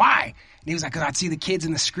I was like, why? And he was like, because I'd see the kids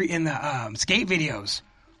in the skate videos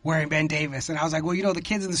wearing Ben Davis. And I was like, well, you know, the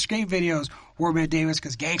kids in the skate videos wore Ben Davis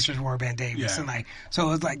because gangsters wore Ben Davis. Yeah. And like, so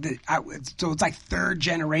it was like, so it's like third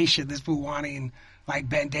generation, this fool wanting like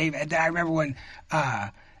Ben Davis. And then I remember when,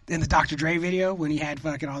 in the Dr. Dre video, when he had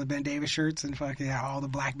fucking all the Ben Davis shirts and fucking all the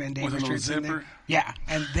black Ben Davis With a little shirts in there. zipper? Yeah.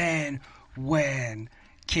 And then when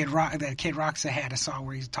Kid Rock had a song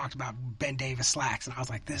where he talked about Ben Davis slacks, and I was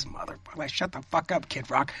like, this motherfucker, like, shut the fuck up, Kid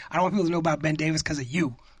Rock. I don't want people to know about Ben Davis because of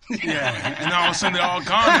you. Yeah, and all of a sudden they're all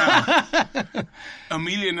gone now.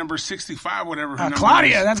 Amelia number 65, whatever her number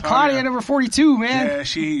Claudia, is. that's Claudia number 42, man. Yeah,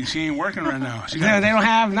 she ain't working right now. They don't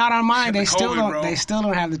have, not on mine. They the still COVID, don't. bro. They still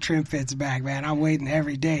don't have the trim fits back, man. I'm waiting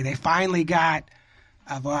every day. They finally got.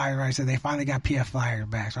 Well, I already said they finally got PF Flyers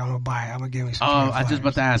back, so I'm gonna buy it. I'm gonna give me some. Oh, PF I was Flyers. just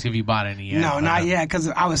about to ask if you bought any yet. No, but, not yet, because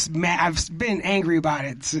I was mad. I've been angry about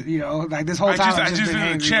it. So, you know, like this whole time. I I've just been did a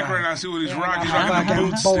angry check about right it. now, see what he's Yeah, rocking. He's I got rocking the fucking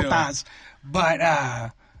boots both still. eyes.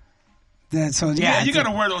 But then so Yeah, you got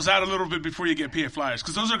to wear those out a little bit before you get PF Flyers,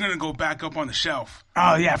 because those are going to go back up on the shelf.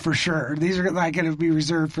 Oh yeah, for sure. These are like going to be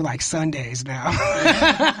reserved for like Sundays now.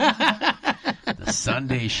 the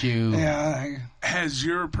Sunday shoe. Yeah, like, Has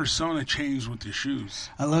your persona changed with your shoes?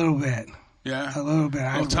 a little bit. Yeah, A little bit.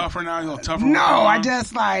 A little tougher now. A little tougher. No, with I the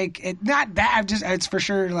just like it. Not that. I've just. It's for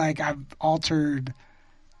sure. Like I've altered.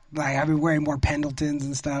 Like I've been wearing more Pendletons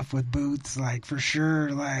and stuff with boots. Like for sure.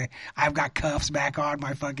 Like I've got cuffs back on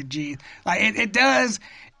my fucking jeans. Like it does.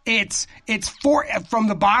 It's from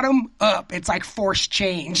the bottom up. It's like forced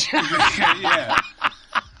change. yeah.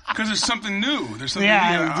 Because there's something new. There's something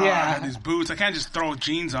Yeah, new. yeah. I got these boots. I can't just throw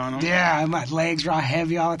jeans on them. Yeah, my legs are all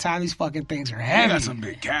heavy all the time. These fucking things are You heavy. got some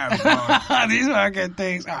big calves, dog. These fucking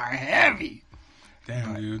things are heavy.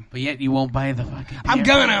 Damn, dude. But yet you won't buy the fucking. I'm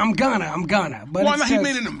pair. gonna. But Well, it's now he just-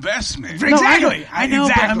 made an investment. No, Exactly. Exactly. I know,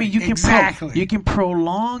 but I mean, you can exactly. you can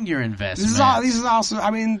prolong your investment. This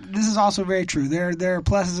is also very true. There are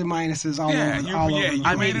pluses and minuses all over. You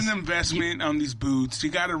the made place. an investment on these boots.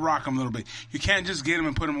 You got to rock them a little bit. You can't just get them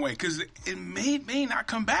and put them away because it may not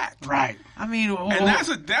come back. Right. I mean, And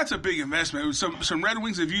that's a big investment. Some Red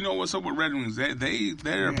Wings. If you know what's up with Red Wings,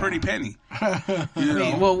 they're a pretty penny. You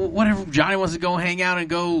know? well, whatever. Johnny wants to go hang out and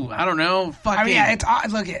go. I don't know. Fucking. I mean, yeah,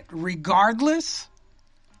 it's look at regardless,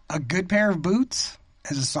 a good pair of boots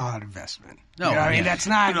is a solid investment. No, you know what I mean, yeah. that's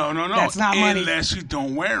not no. That's not money. Unless you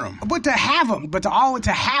don't wear them. But to have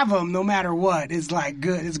them, no matter what, is like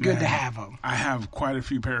good. It's good to have them. I have quite a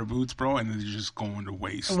few pair of boots, bro, and they're just going to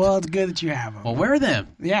waste. Well, it's good that you have them. Well, wear them.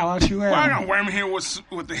 Yeah, why don't you wear Well, I them? gotta wear them here with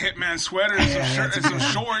the Hitman sweater and some shirt and some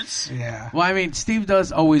shorts. Yeah. Well, I mean, Steve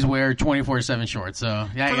does always wear 24/7 shorts, so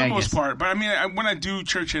yeah, For the I most guess. part. But I mean, when I do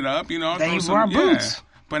church it up, you know, I'll Then throw you some- wear boots.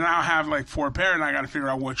 But now I have like 4 pair, and I got to figure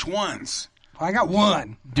out which ones. Well, I got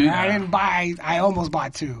one. Dude. I didn't buy. I almost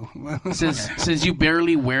bought 2. Since you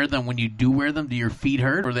barely wear them, when you do wear them, do your feet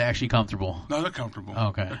hurt or are they actually comfortable? No, they're comfortable.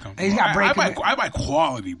 Okay. They're comfortable. He's got I buy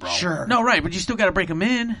quality, bro. Sure. No, right, but you still got to break them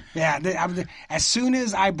in. Yeah. As soon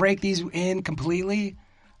as I break these in completely,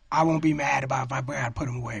 I won't be mad about if I gotta put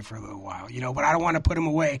them away for a little while, you know. But I don't want to put them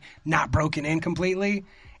away not broken in completely,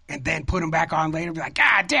 and then put them back on later. And be like,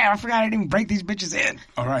 God damn, I forgot I didn't even break these bitches in.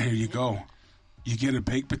 All right, here you go. You get a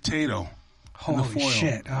baked potato. the Holy foil.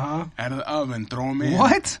 shit! Out of the oven, throw them in.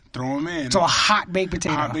 What? Throw them in. So a hot baked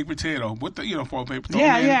potato. Hot baked potato with the foil paper. Throw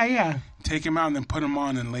Yeah, 'em in, yeah. Take them out and then put them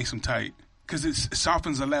on and lace them tight because it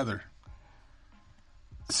softens the leather.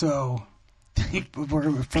 So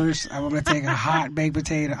first, I'm gonna take a hot baked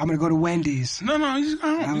potato. I'm gonna go to Wendy's. No, you just go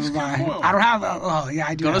home. I'm You just gonna get buy. foil. I don't have. Oh, yeah,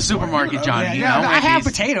 I do. Go to the have foil. supermarket, Johnny. Yeah, You yeah, know, I have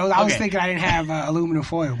Wendy's. potatoes. I was Okay. thinking I didn't have aluminum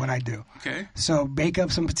foil, but I do. Okay. So bake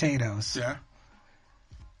up some potatoes. Yeah.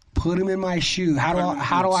 Put them in my shoe. How do Put 'em in the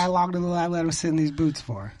how do boots. I long do I let them sit in these boots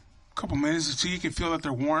for? Couple minutes so you can feel that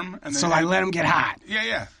they're warm. And then So I let them get hot,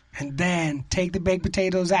 Yeah. and then take the baked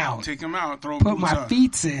potatoes out. Take them out. Throw Put boots my on.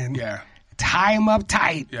 feet in. Yeah. Tie them up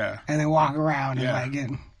tight. Yeah. And then walk around and Yeah. like get.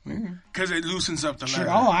 Because it loosens up the Sure.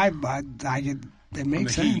 leather. Oh, I get. It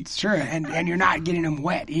makes the heat. sense. Sure. And you're not getting them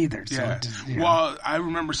wet either. So Yeah. just, you know. Well, I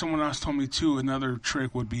remember someone else told me too. Another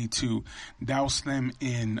trick would be to douse them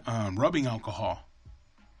in rubbing alcohol,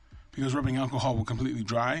 because rubbing alcohol will completely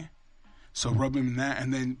dry. So rub them in that,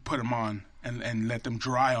 and then put them on, and let them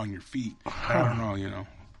dry on your feet. I don't know.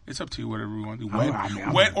 It's up to you. Whatever you want to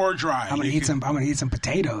do. Wet or dry. I'm gonna You eat can- I'm gonna eat some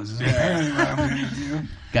potatoes. Is apparently what I'm gonna do.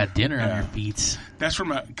 Got dinner on your feet. That's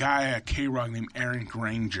from a guy at K-Rock named Aaron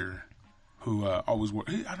Granger, who always wore.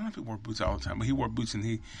 I don't know if he wore boots all the time, but he wore boots, and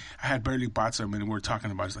I had barely bought some, and we were talking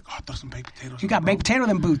about. He's like, "Oh, throw some baked potatoes." You got baked potato in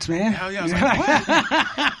them boots, man. Hell yeah! I was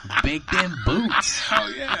like, "What?" Baked in boots.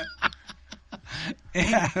 Hell yeah!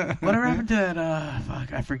 Whatever happened to that?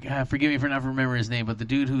 Fuck, I forget. Forgive me for not remembering his name, but the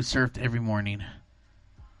dude who surfed every morning.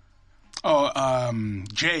 Oh,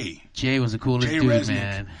 Jay. Jay was the coolest Jay dude, Resnick.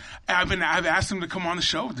 man. I've asked him to come on the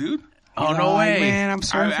show, dude. Oh, no way. man! I'm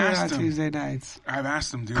surfing asked on him. Tuesday nights. I've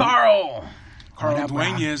asked him, dude. Carl! Carl What up,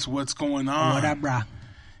 brah? Dueñas, what's going on? What up, brah?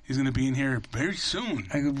 He's going to be in here very soon.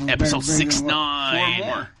 Episode 6-9. 4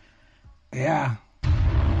 more. Yeah.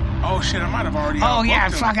 Oh, shit, I might have already Oh yeah,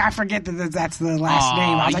 outbooked him. fuck! I forget that that's the last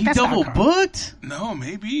name. I was like, you that's not double Carl. booked? No,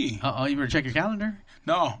 maybe. Uh-oh, you better check your calendar.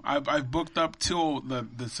 No, I've booked up till the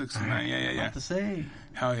 69. Yeah. What to say?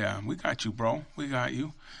 Hell yeah. We got you, bro. We got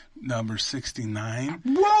you. Number 69.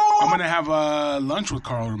 Whoa! I'm going to have lunch with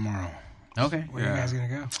Carl tomorrow. Okay. Where you guys gonna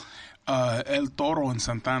go? El Toro in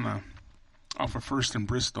Santana. Off of First and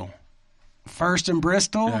Bristol. First in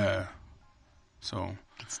Bristol. Yeah. So,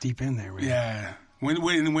 It's deep in there, man. yeah. When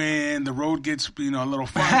the road gets, a little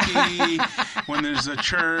funky, when there's a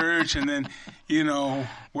church, and then,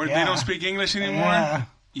 where they Yeah. don't speak English anymore, Yeah.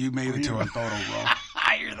 you made it to El Toro, bro.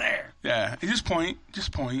 You're there. Yeah, just point.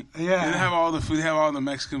 Yeah. They have all the food. They have all the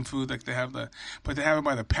Mexican food. Like but they have it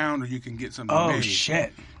by the pound, or you can get something Oh made.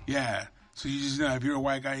 shit. Yeah. So you just if you're a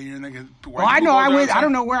white guy here and they get. Well, I know I went. I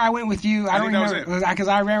don't know where I went with you. I don't think that was remember because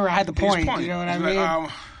I remember I had the point. You know what I mean?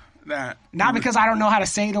 That Not because I don't know how to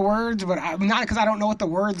say the words, but not because I don't know what the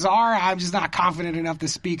words are. I'm just not confident enough to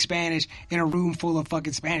speak Spanish in a room full of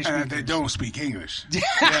fucking Spanish and speakers. they don't speak English.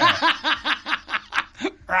 Yeah.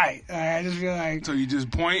 Right. I just feel like, So you just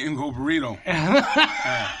point and go burrito.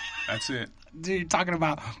 Yeah, that's it. dude, you're talking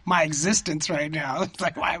about my existence right now. It's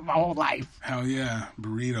like my whole life. Hell yeah,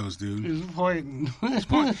 burritos, dude. Just pointing.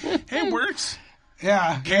 Hey, it works.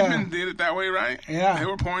 Yeah. Cavemen did it that way, right? Yeah. They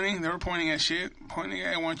were pointing. They were pointing at shit. Pointing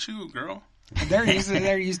at, I want you, girl. They're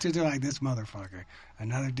used to like this motherfucker.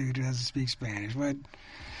 Another dude who doesn't speak Spanish. But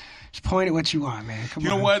just point at what you want, man. Come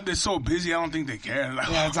You on. know what? They're so busy. I don't think they care. Like,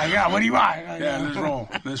 Yeah, it's like, yeah, what do you want? yeah, let's roll.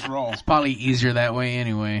 Let's roll. Probably easier that way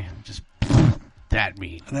anyway. Just that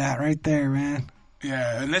meat. That right there, man.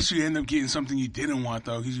 Yeah, unless you end up getting something you didn't want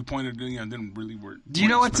though, because you pointed, didn't really work. Do you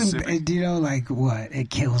know what's specific. do you know like what?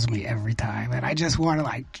 It kills me every time, and I just want to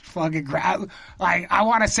like fucking grab. Like I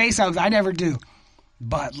want to say something, I never do,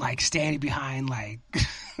 but like standing behind like,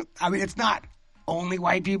 I mean, it's not only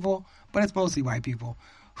white people, but it's mostly white people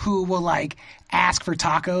who will like ask for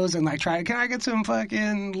tacos and like try. Can I get some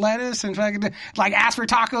fucking lettuce and fucking like ask for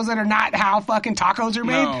tacos that are not how fucking tacos are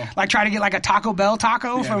made? No. Like try to get like a Taco Bell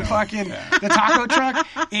taco from no. fucking the taco truck.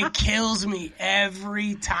 It kills me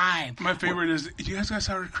every time. My favorite is, do you guys got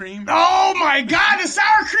sour cream? Oh my god, the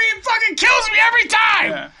sour cream fucking kills me every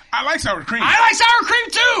time. Yeah, I like sour cream, I like sour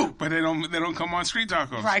cream too. but they don't come on street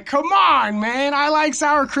tacos. Like, come on, man. I like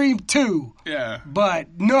sour cream too. Yeah, But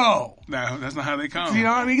no. no, that's not how they come. You know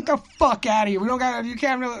what I mean? Get the fuck out of here. We don't got you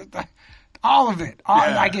can't know all of it.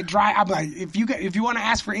 Yeah. I get dry. I'm like, if you want to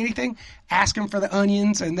ask for anything, ask them for the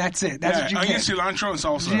onions and that's it. That's what you onion, get. cilantro, and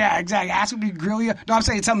salsa. Yeah, exactly. Ask them to grill you. No, I'm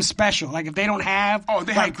saying something special. Like if they don't have Oh,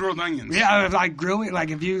 they like, have grilled onions. Yeah, like grill me. Like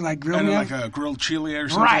if you like grill And me. then like a grilled chili or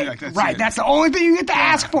something. Right, Like that's right. it. That's the only thing you get to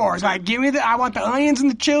ask for. It's like, give me I want the onions and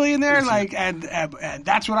the chili in there, That's like, and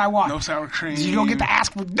that's what I want. no sour cream. You don't get to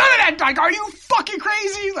ask for none of that. Like, are you fucking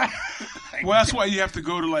crazy? Like, Like, Well, that's why you have to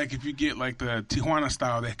go to, like, if you get, like, the Tijuana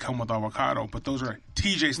style, they come with avocado, but those are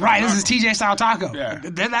TJ style. right, this is taco. TJ style taco.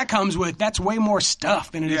 Yeah. That's way more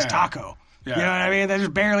stuff than it is Yeah. taco. Yeah. You know what I mean? There's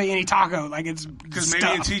barely any taco. Like, it's Because maybe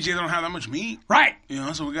in TJ don't have that much meat. Right. You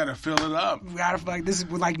know, so we got to fill it up. We gotta, like, this is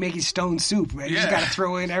like making stone soup, man. You just Yeah. gotta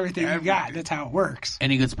throw in everything you got. Everything. That's how it works.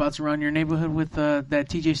 Any good spots around your neighborhood with that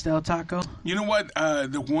TJ style taco? You know what?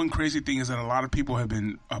 The one crazy thing is that a lot of people have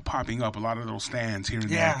been popping up, a lot of those stands here and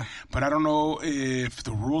Yeah. there. But I don't know if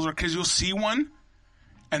the rules are, because you'll see one,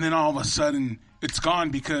 and then all of a sudden it's gone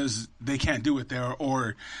because they can't do it there,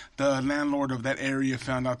 or the landlord of that area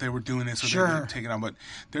found out they were doing it, so Sure. they're taking it out. But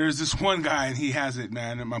there's this one guy, and he has it,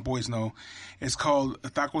 man, and my boys know. It's called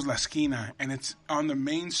Tacos La Esquina, and it's on the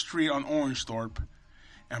main street on Orangethorpe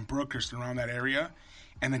and Brookhurst, around that area.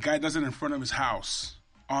 And the guy does it in front of his house,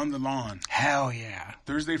 on the lawn. Hell yeah.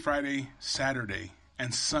 Thursday, Friday, Saturday,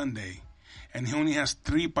 and Sunday. And he only has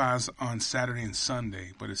tripas on Saturday and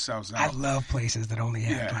Sunday, but it sells out. I love places that only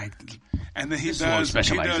have, Yeah. like, And then he is what we does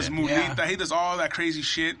specialize in. mulita, Yeah. he does all that crazy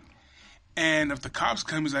shit. And if the cops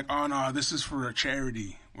come, he's like, "Oh no, this is for a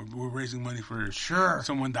charity. We're raising money for Sure.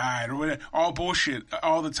 someone died or whatever." All bullshit,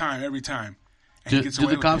 all the time, every time. And Do he gets the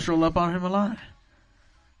away with cops it. roll up on him a lot?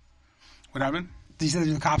 What happened? he said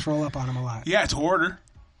the cops roll up on him a lot. Yeah, it's order.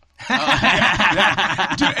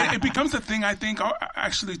 Yeah. Dude, it becomes a thing. I think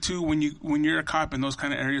actually too when you're a cop in those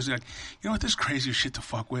kind of areas, you're like, you know what, there's crazier shit to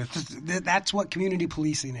fuck with. That's what community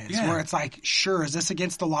policing is, Yeah. where it's like, sure, is this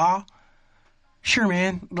against the law? Sure,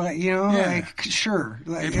 man. Like, you know, Yeah. like, sure.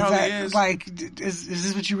 Like, It probably that, is. Like, is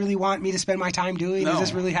this what you really want me to spend my time doing? No. Is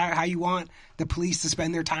this really how you want the police to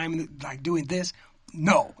spend their time, like, doing this?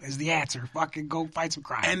 No, is the answer. Fucking go fight some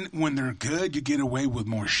crime. And when they're good, you get away with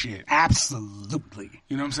more shit. Absolutely.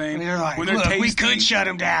 You know what I'm saying? And they're like, when they're look, we tasty, could shut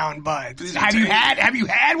him down, but These have are you tasty.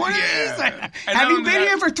 had one Yeah. of these? And Have not you only been that-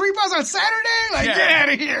 here for 3 months on Saturday? Like, Yeah. get out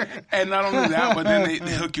of here. And not only that, but then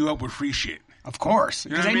they hook you up with free shit. Of course,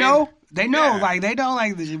 You know because what they I mean? know. They know, Yeah. like, they know,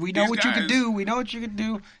 like, we know These what you can guys- do. We know what you can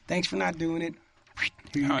do. Thanks for not doing it.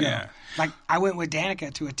 Here you Oh, go. yeah. Like, I went with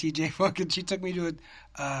Danica to a TJ fucking, she took me to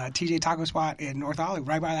a TJ taco spot in North Hollywood,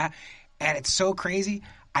 right by that. And it's so crazy.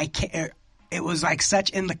 I can't, it was like such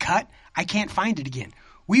in the cut. I can't find it again.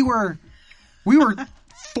 We were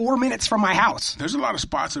 4 minutes from my house. There's a lot of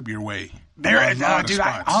spots up your way. There, A lot of dude,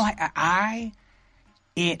 spots.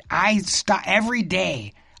 I stop every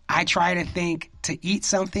day. I try to think to eat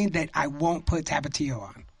something that I won't put Tapatio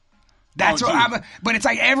on. That's Oh, what dude. but it's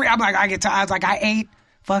like I get tired. I was like, I ate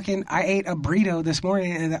a burrito this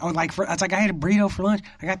morning, and it's like I ate a burrito for lunch.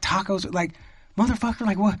 I got tacos. Like, motherfucker,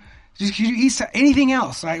 like what? Just you eat anything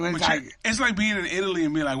else? Like, it's But like it's like being in Italy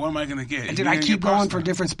and being like, what am I going to get? dude, You're I gonna keep get going pasta. for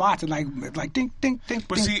different spots and like ding ding ding.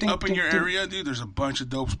 But ding, see, ding, up in ding, your ding. area, dude, there's a bunch of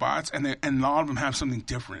dope spots, and a lot of them have something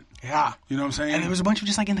different. Yeah. You know what I'm saying? And there was a bunch of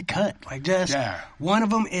just like in the cut. Like just Yeah. one of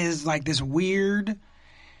them is like this weird,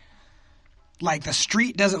 like the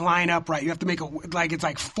street doesn't line up right. You have to make it's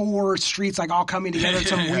like 4 streets like all coming together at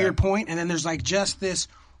some Yeah. weird point, and then there's like just this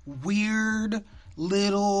weird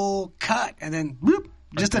little cut, and then bloop,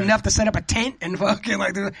 just Okay. enough to set up a tent and fucking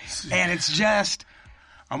like, and it's just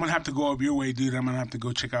I'm going to have to go up your way, dude. I'm going to have to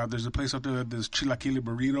go check out. There's a place up there that does chilaquile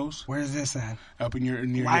burritos where's this at? up in your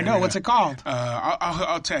near. I your know area. what's it called.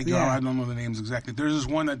 I'll tag you. Yeah. I don't know the names exactly. There's this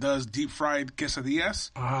one that does deep fried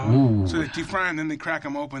quesadillas. Ooh. So they deep fry and then they crack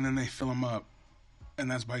them open and they fill them up. And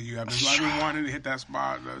that's by you. I've been wanting to hit that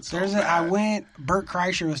spot. So Bert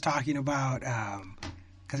Kreischer was talking about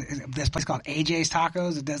because this place called AJ's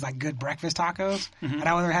Tacos. It does like good breakfast tacos, Mm-hmm. and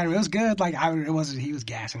I never had it. It was good. Like it wasn't. He was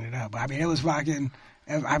gassing it up. But I mean, it was fucking.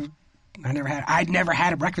 I'd never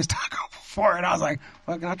had a breakfast taco before, and I was like,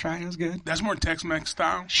 fucking, I'll try it. It was good. That's more Tex-Mex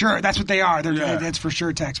style. Sure, that's what they are. Yeah. That's for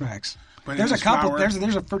sure Tex-Mex. But There's a it's couple.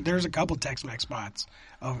 flour. There's a couple Tex-Mex spots.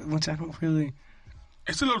 Which I don't really.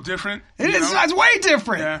 It's a little different. It you is. know? It's way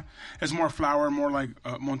different. Yeah, it's more flour, more like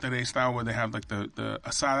Monterrey style, where they have like the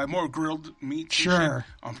asada, more grilled meat. and Sure.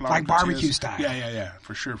 shit on flour Like tortillas. barbecue style. Yeah,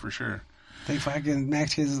 for sure. They fucking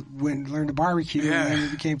Mexicans went and learned to barbecue, Yeah, and then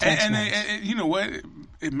it became and Tex-Mex. you know what?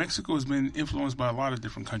 Mexico has been influenced by a lot of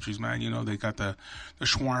different countries, man. You know, they got the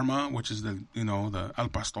shawarma, which is the al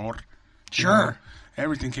pastor. You Sure. know,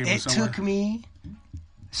 everything came from It somewhere. took me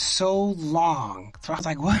so long. So I was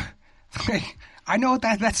like, what? Like, I know what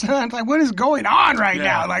that sounds like. What is going on right Yeah.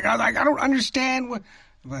 now? Like, I was like, I don't understand what.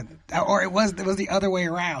 But or it was the other way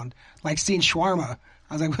around. Like seeing shawarma.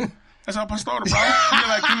 I was like, That's al pastor, bro. You're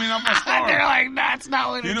like, give me an al pastor. they're like, that's not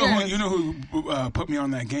what You it know is. who put me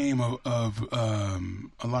on that game of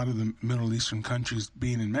a lot of the Middle Eastern countries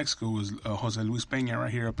being in Mexico was Jose Luis Peña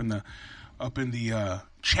right here up in the up in the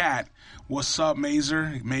chat. What's up,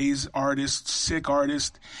 Maze artist, sick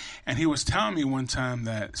artist. And he was telling me one time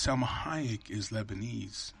that Selma Hayek is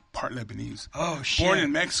Lebanese. Part Lebanese. Oh, shit. Born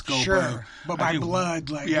in Mexico. Sure. But by blood.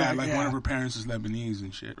 One of her parents is Lebanese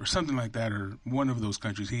and shit. Or something like that. Or one of those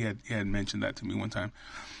countries. He had mentioned that to me one time.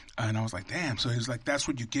 And I was like, damn. So he's like, that's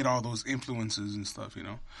where you get all those influences and stuff, you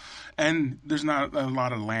know. And there's not a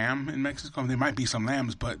lot of lamb in Mexico. There might be some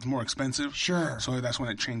lambs, but it's more expensive. Sure. So that's when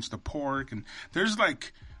it changed to pork. And there's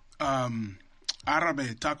like tacos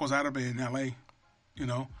árabe in L.A., you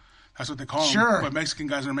know. That's what they call them. Sure. But Mexican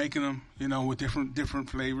guys are making them, you know, with different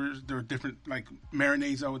flavors. There are different, like,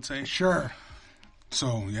 marinades, I would say. Sure.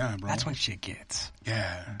 So, yeah, bro. That's when shit gets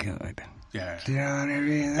good. Yeah. Do you know what I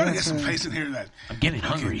mean? Gotta get some place in here that... I'm getting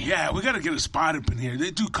hungry. Yeah, we gotta get a spot up in here.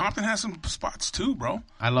 Dude, Compton has some spots too, bro.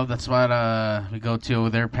 I love that spot we go to over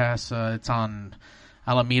there past, it's on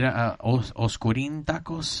Alameda, Oscurin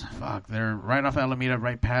Tacos. Fuck, they're right off Alameda,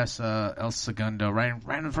 right past El Segundo, right in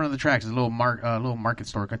front of the tracks. There's a little market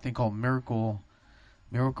store, I think, called Miracle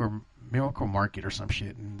Market or some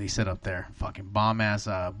shit, and they sit up there. Fucking bomb-ass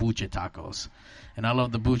buche tacos. And I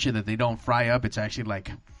love the buche that they don't fry up. It's actually,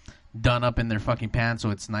 like, done up in their fucking pan, so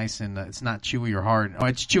it's nice and it's not chewy or hard. Oh,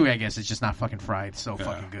 it's chewy, I guess. It's just not fucking fried. So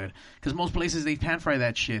fucking good. Because most places, they pan fry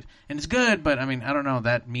that shit. And it's good, but, I mean, I don't know.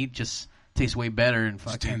 That meat just... tastes way better and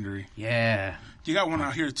fucking tendery. Yeah. You got one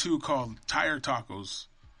out here too called Tire Tacos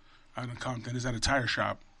out in Compton. Is at a tire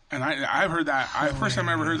shop. And I've heard that. First time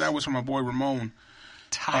I ever heard that was from my boy Ramon.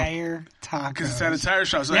 Tire Tacos. Because it's at a tire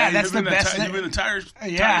shop. So, yeah, hey, that's the best. You been to Tire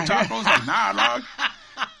Tacos? Like, nah, dog.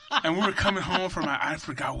 And we were coming home from, I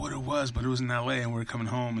forgot what it was, but it was in L.A. and we were coming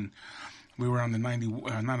home and we were on the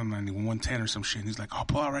 110 or some shit. And he's like, oh,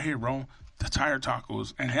 pull out right here, bro. The Tire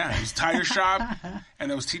Tacos. And yeah, it was tire shop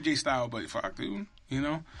and it was TJ style, but fuck, dude, you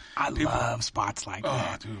know? I love spots like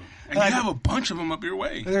that. Oh, dude. And you have a bunch of them up your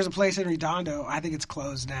way. There's a place in Redondo, I think it's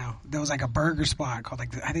closed now. There was like a burger spot called I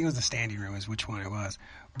think it was the Standing Room is which one it was.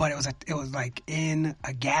 But it was like in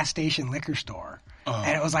a gas station liquor store.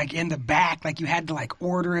 And it was like in the back, like you had to like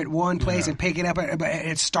order it one place and pick it up. But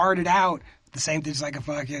it started out the same thing, just like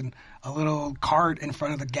a little cart in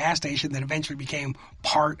front of the gas station that eventually became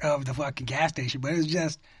part of the fucking gas station. But it was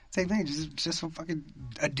just same thing, just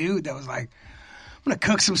a dude that was like, I'm gonna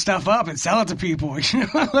cook some stuff up and sell it to people.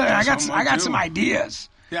 I got some ideas.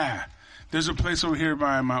 Yeah, there's a place over here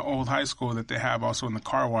by my old high school that they have also in the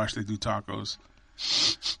car wash. They do tacos.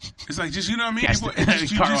 It's like just, you know what I mean? Yes,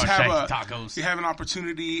 tacos. You have an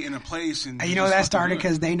opportunity in a place, and you know that started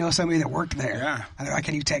because they know somebody that worked there. Yeah. And they're like,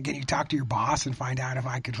 can you talk to your boss and find out if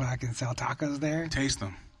I could fucking sell tacos there? Taste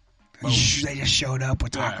them. They just showed up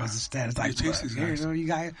with tacos instead. It's like, here's you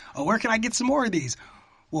guys. Oh, where can I get some more of these?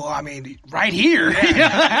 Well, I mean, right here.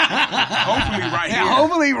 Hopefully right here.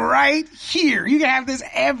 Hopefully right here. You can have this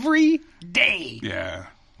every day. Yeah.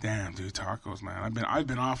 Damn, dude, tacos, man. I've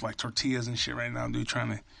been off like tortillas and shit right now, dude,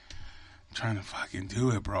 trying to fucking do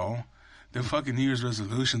it, bro. The fucking New Year's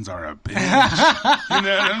resolutions are a bitch. You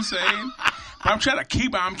know what I'm saying? But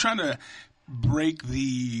I'm trying to break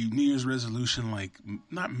the New Year's resolution, like,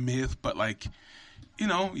 not myth, but like, you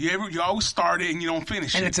know, you always start it and you don't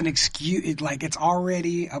finish it. And it's an excuse, it's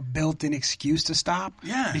already a built-in excuse to stop.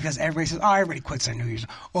 Yeah. Because everybody says, everybody quits their New Year's.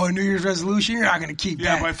 New Year's resolution, you're not going to keep that.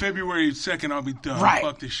 Yeah, by February 2nd, I'll be done. Right.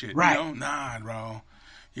 Fuck this shit. Right. You know? Nah, bro.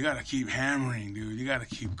 You got to keep hammering, dude. You got to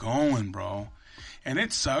keep going, bro. And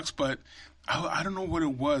it sucks, but I don't know what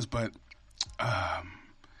it was, but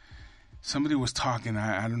somebody was talking.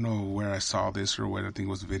 I don't know where I saw this or what. I think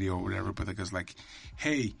it was a video or whatever, but it was like,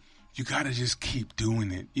 hey, you gotta just keep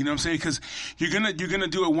doing it. You know what I'm saying? Because you're gonna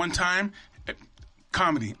do it one time.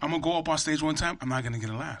 Comedy. I'm gonna go up on stage one time. I'm not gonna get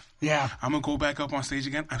a laugh. Yeah. I'm gonna go back up on stage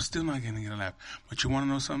again. I'm still not gonna get a laugh. But you wanna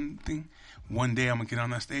know something? One day I'm gonna get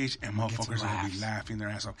on that stage and motherfuckers are gonna be laughing their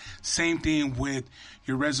ass off. Same thing with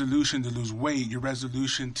your resolution to lose weight, your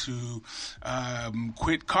resolution to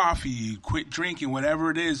quit coffee, quit drinking, whatever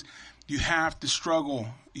it is. You have to struggle.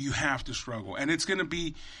 You have to struggle, and it's gonna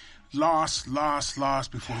be lost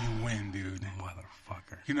before you win, dude.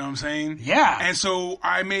 Motherfucker. You know what I'm saying? Yeah. And so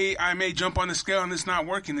I may jump on the scale and it's not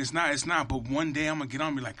working. It's not. But one day I'm gonna get on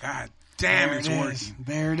and be like, God damn, it's working.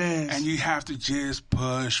 There it is. And you have to just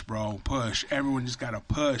push, bro. Push. Everyone just gotta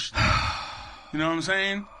push. You know what I'm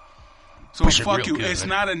saying? So fuck you. It's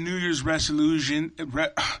not a New Year's resolution.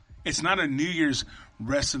 It's not a New Year's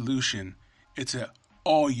resolution. It's a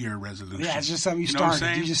all-year resolution. Yeah, it's just something you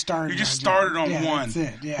started. You just started on one. That's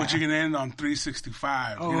it, yeah. But you can end on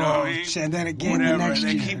 365. Oh, you know what I mean? And then again Whatever, the next and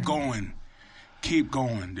then year. Keep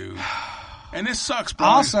going, dude. And it sucks, bro.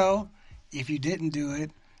 Also, if you didn't do it,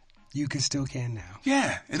 You still can now.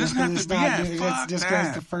 Yeah, it doesn't have to be. Yeah, just because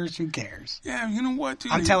it's the first, who cares? Yeah, you know what,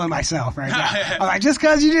 dude? I'm telling myself right now. I'm like, just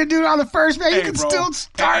because you didn't do it on the first, man, you can still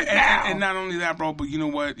start now. And not only that, bro, but you know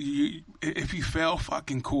what? If you fail,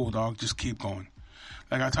 fucking cool, dog. Just keep going.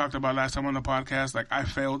 Like I talked about last time on the podcast, like I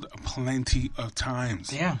failed plenty of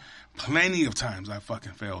times. Yeah. Plenty of times I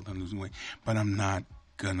fucking failed on losing weight. But I'm not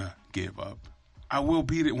gonna give up. I will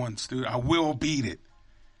beat it once, dude. I will beat it.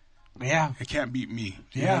 Yeah. It can't beat me.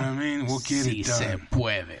 You Yeah. know what I mean? We'll get it done. Si se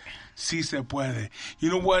puede. Si se puede. You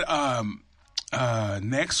know what?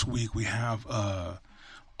 Next week we have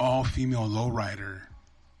all-female lowrider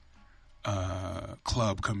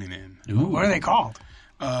club coming in. Ooh. What are they called?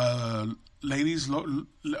 Ladies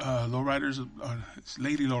lowriders. It's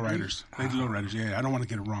lady lowriders. Lady lowriders. Yeah, I don't want to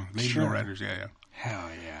get it wrong. Lady Sure. lowriders. Yeah. Hell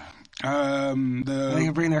yeah. They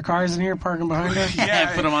can bring their cars in here, park them behind us?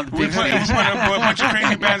 Yeah, Put them on the we big put stage. a bunch of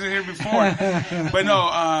crazy bands in here before. But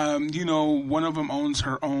no, you know, one of them owns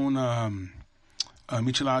her own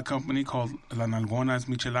michelada company called La Nalgonas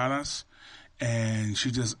Micheladas. And she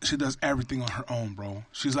does everything on her own, bro.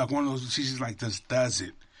 She's like one of those, she's like, just does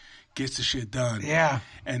it. Gets the shit done. Yeah.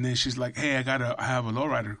 And then she's like, hey, I have a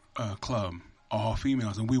lowrider club. All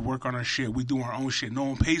females, and we work on our shit. We do our own shit. No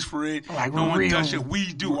one pays for it. Like no one real. does shit.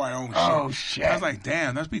 We do our own shit. Oh, shit. I was like,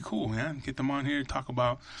 damn, that'd be cool, man. Get them on here and talk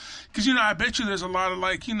about, because you know, I bet you there's a lot of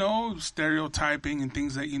like, you know, stereotyping and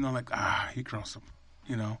things that, you know, like, you girls,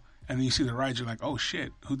 you know, and then you see the ride, you're like, oh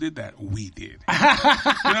shit, who did that? We did. You know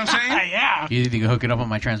what I'm saying? Yeah. You think you can hook it up on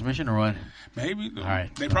my transmission or what? Maybe. All right.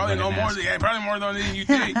 They probably know more. Ask. Probably more than you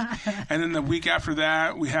think. And then the week after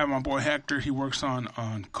that, we have my boy Hector. He works on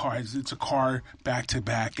cars. It's a car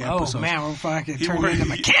back-to-back episodes. Oh, man, we're fucking turning into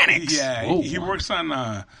mechanics. Yeah, Whoa. he works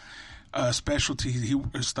on specialty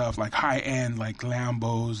stuff like high-end, like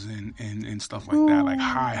Lambos and stuff like that, like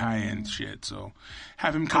high-end shit. So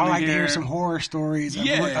have him come I in like here. to hear some horror stories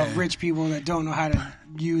of rich people that don't know how to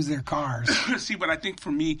use their cars. See, but I think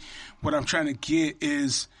for me, what I'm trying to get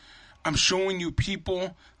is I'm showing you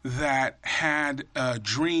people that had a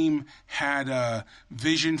dream, had a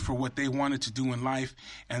vision for what they wanted to do in life,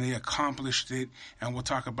 and they accomplished it. And we'll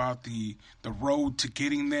talk about the road to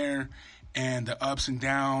getting there and the ups and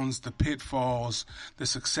downs, the pitfalls, the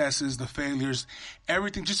successes, the failures,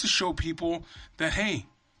 everything, just to show people that, hey,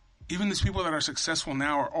 even these people that are successful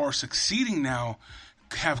now or succeeding now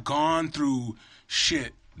have gone through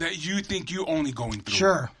shit that you think you're only going through.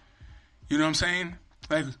 Sure. You know what I'm saying?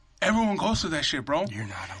 Like, everyone goes through that shit, bro. You're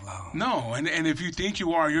not alone. No, and if you think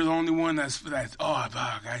you are, you're the only one that's oh,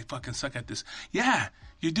 fuck, I fucking suck at this. Yeah,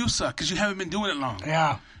 you do suck because you haven't been doing it long.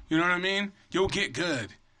 Yeah. You know what I mean? You'll get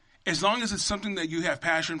good. As long as it's something that you have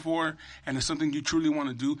passion for and it's something you truly want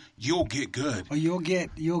to do, you'll get good. Well, you'll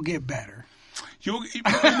get better.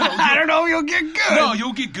 I don't know. You'll get good. No,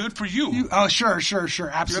 you'll get good for you. Sure.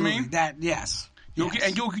 Absolutely. You know what I mean? Yes. You'll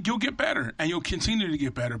get better, and you'll continue to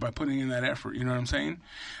get better by putting in that effort. You know what I'm saying?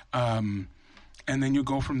 And then you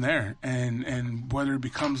go from there, and whether it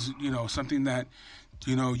becomes something that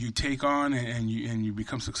you take on and you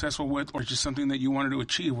become successful with, or just something that you wanted to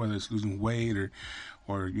achieve, whether it's losing weight or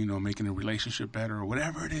making a relationship better or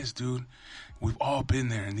whatever it is, dude. We've all been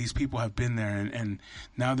there, and these people have been there, and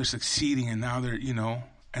now they're succeeding, and now they're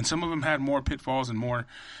and some of them had more pitfalls and more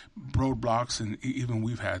roadblocks than even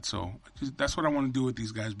we've had. So that's what I want to do with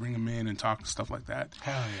these guys, bring them in and talk and stuff like that.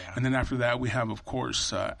 Hell yeah. And then after that, we have, of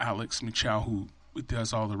course, Alex Michal, who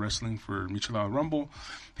does all the wrestling for Michelada Rumble.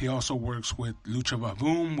 He also works with Lucha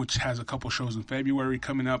Vavoom, which has a couple shows in February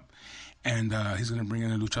coming up. And he's going to bring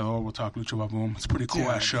in a luchador. We'll talk Lucha Vavoom. It's a pretty cool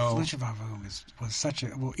ass show. Lucha Vavoom was such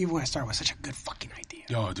a even when I started, was such a good fucking idea.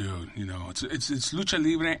 Yo, dude, it's lucha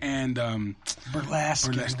libre and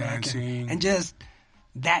burlesque dancing, and just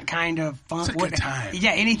that kind of fun. It's a good time.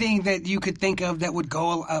 Yeah, anything that you could think of that would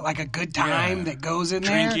go like a good time that goes in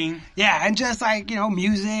Drinking. there. Yeah, and just like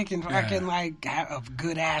music and fucking like a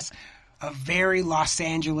good ass. A very Los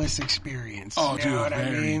Angeles experience. Oh, you know dude, what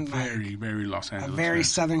I mean? very, very Los Angeles. A very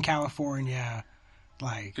Southern California,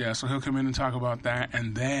 Yeah, so he'll come in and talk about that,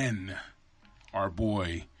 and then our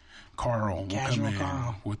boy Carl will come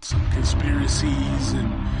in with some conspiracies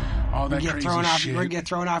and all that crazy shit. We're get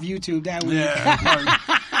thrown off YouTube that week. Yeah,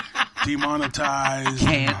 demonetized.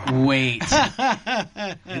 Can't wait.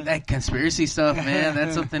 That conspiracy stuff, man,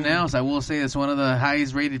 that's something else. I will say it's one of the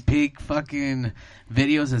highest rated pig fucking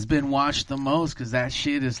videos that's been watched the most, because that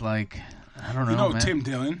shit is like, I don't know, man. Tim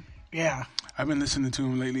Dillon? Yeah. I've been listening to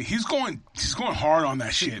him lately. He's going hard on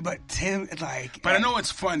that shit. But Tim, But I know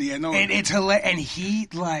it's funny. I know it's hilarious. And he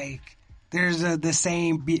There's the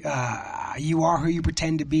saying, you are who you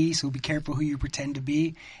pretend to be, so be careful who you pretend to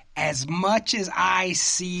be. As much as I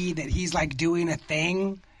see that he's like doing a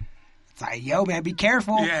thing, it's like, yo, man, be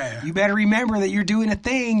careful. Yeah. You better remember that you're doing a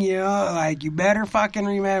thing, you know? Like, you better fucking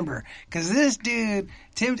remember. Because this dude,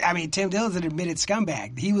 Tim Dillon's an admitted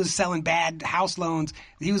scumbag. He was selling bad house loans.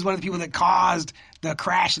 He was one of the people that caused the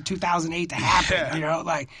crash in 2008 to happen, Yeah. you know?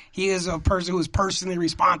 Like, he is a person who is personally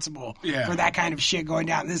responsible Yeah. for that kind of shit going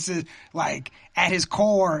down. This is, like, at his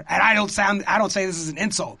core, and I don't say this is an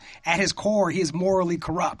insult. At his core, he is morally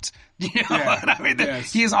corrupt. You know Yeah. what I mean?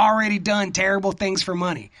 Yes. He has already done terrible things for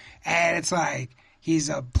money. And it's like, he's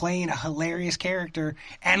playing a hilarious character.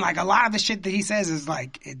 And, like, a lot of the shit that he says is,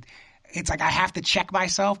 like, it's like I have to check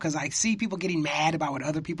myself because I see people getting mad about what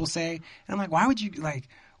other people say. And I'm like, why would you, like,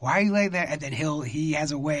 why are you like that? And then he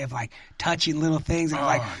has a way of, like, touching little things. And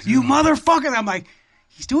like, dude. you motherfucker. And I'm like,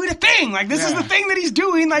 he's doing a thing. Like, this is Yeah. the thing that he's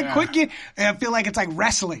doing. Like, Yeah. quit getting, and I feel like it's like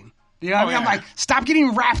wrestling. You know what I mean? I'm yeah. like, stop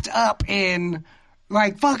getting wrapped up in,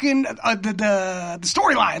 like, fucking the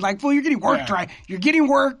storyline. Like, well, you're getting worked, Yeah. right? You're getting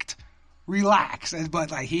worked. Relax. But,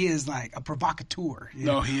 like, he is, like, a provocateur. You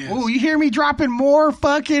No, know? he is. Oh, you hear me dropping more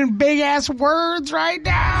fucking big-ass words right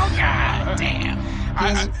now? God damn.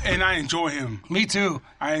 I enjoy him. Me too.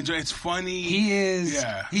 I enjoy. It's funny. He is.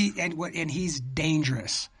 Yeah. And he's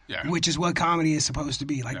dangerous. Yeah. Which is what comedy is supposed to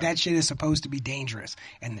be. Like, that shit is supposed to be dangerous.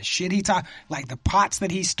 And the shit he like the pots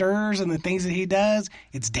that he stirs and the things that he does,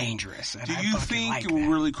 it's dangerous. And Do I you fucking think? like A that.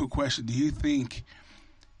 really quick question. Do you think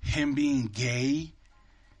him being gay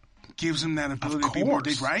gives him that ability to be more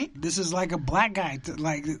course. big, right? This is like a black guy,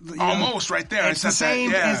 like you know, Almost right there. It's the at that-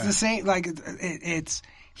 same. yeah. It's the same. Like it's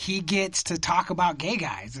he gets to talk about gay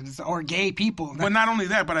guys or gay people. But not only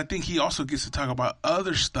that, but I think he also gets to talk about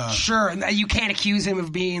other stuff. Sure, and you can't accuse him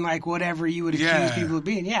of being like whatever you would accuse Yeah. people of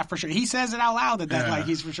being. Yeah, for sure. He says it out loud that Yeah. like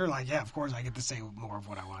he's for sure like, yeah, of course I get to say more of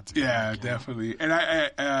what I want to. Yeah, Like, definitely. And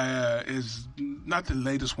I is not the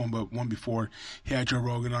latest one, but one before he had Joe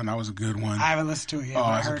Rogan on. That was a good one. I haven't listened to it yet. Oh, but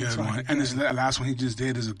I that's a heard it's good one. fucking And good. this last one he just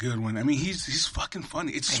did is a good one. I mean, he's fucking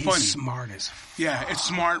funny. It's He's funny. smart as fuck. Yeah, it's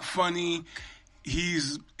smart, funny.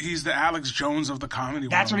 He's the Alex Jones of the comedy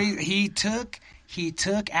That's world. what he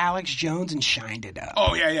took Alex Jones and shined it up.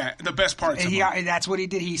 Oh yeah. The best parts. And of him. that's what he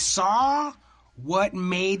did. He saw what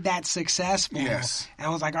made that successful, Yes.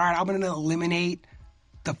 and was like, "All right, I'm going to eliminate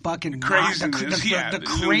the fucking Craziness. the the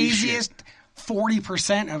new craziest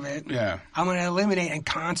 40% of it. Yeah. I'm going to eliminate and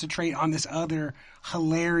concentrate on this other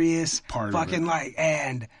hilarious Part of fucking it. like."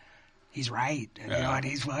 And he's right, you Yeah. know, and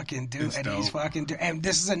he's fucking dude, It's and dope. he's fucking dude. And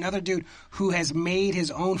this is another dude who has made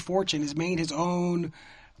his own fortune, has made his own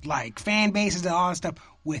like fan bases and all that stuff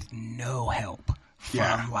with no help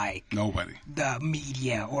from like Nobody. the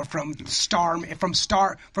media or from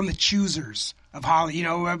the choosers of Hollywood, you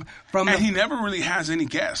know, from And the, he never really has any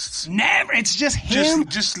guests. never. It's just him.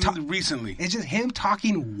 Just recently. It's just him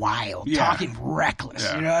talking wild, Yeah. talking reckless.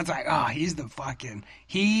 Yeah. You know, it's like, oh, he's the fucking.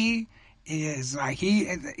 He is like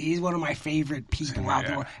he's one of my favorite people out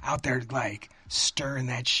there, like stirring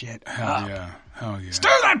that shit Hell up. yeah. Hell yeah. Stir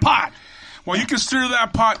that pot. Well, you can stir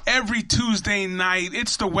that pot every Tuesday night.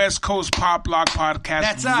 It's the West Coast Pop Lock Podcast.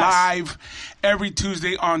 That's us. Live every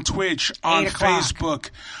Tuesday on Twitch, on 8 o'clock. Facebook,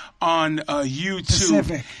 on YouTube.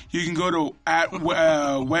 Pacific. You can go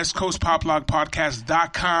to West Coast Pop Lock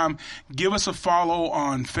Podcast.com. Give us a follow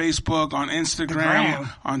on Facebook, on Instagram, Instagram.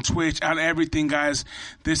 on Twitch, on everything, guys.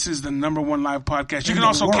 This is the #1 live podcast. You In can the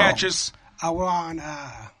also world. catch us. We're on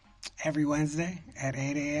every Wednesday at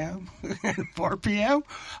 8 a.m. and 4 p.m.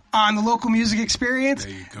 on the Local Music Experience.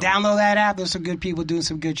 There you go. Download that app. There's some good people doing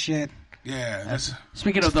some good shit. Yeah, that's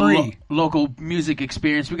Speaking of It's the free. local music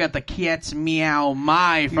experience, we got the Kietz Meow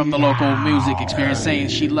Mai from the local music experience saying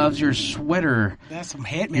she loves your sweater, That's some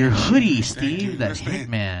Hitman. your hoodie, Thank Steve, you. that That's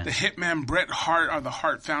Hitman. The Hitman Bret Hart of the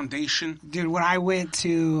Hart Foundation. Dude, when I went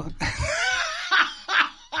to...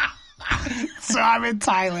 So I'm in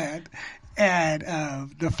Thailand. And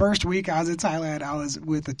the first week I was in Thailand, I was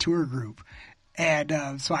with a tour group.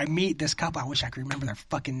 And so I meet this couple. I wish I could remember their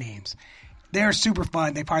fucking names. They're super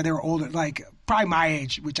fun. They were older, like probably my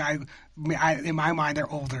age, which I in my mind they're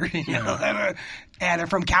older. You know? And they're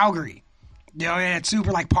from Calgary. You know, and it's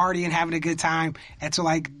super like partying, having a good time. And so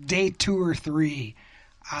like day 2 or 3,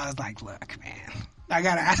 I was like, look, man, I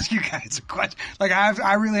gotta ask you guys a question. Like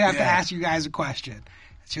I really have to ask you guys a question. And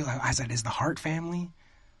she was like, I said, is the Hart family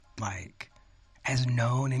like as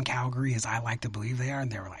known in Calgary as I like to believe they are?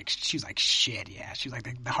 And they were like, she was like, shit, yeah. She was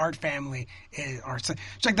like, the Hart family is, or she's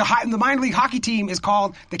like the minor league hockey team is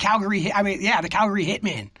called the Calgary. The Calgary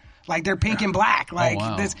Hitmen. Like they're pink and black. Like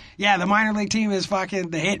wow. this. Yeah, the minor league team is fucking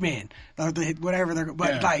the Hitmen. Whatever they're.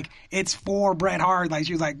 But like it's for Bret Hart. Like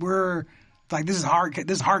she was like, we're. Like this is hard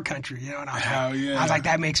country, you know. And I was Hell like, yeah. I was like,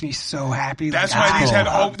 that makes me so happy. That's like, why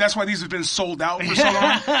these that's why these have been sold out for so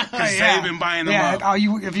long because they've been buying them up. Oh,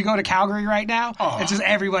 if you go to Calgary right now, it's just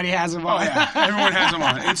everybody has them on. Oh yeah, everyone has them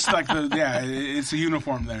on. It's like it's a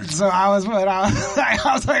uniform there. So I was like, I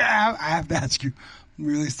have to ask you. I'm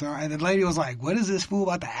really sorry. And the lady was like, what is this fool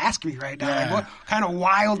about to ask me right now? Yeah. Like, what kind of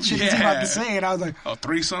wild shit is he about to say? And I was like, a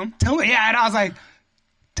threesome? Tell me. Yeah, and I was like,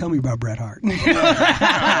 tell me about Bret Hart.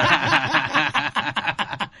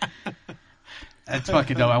 That's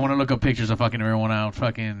fucking dope. I want to look up pictures of fucking everyone out,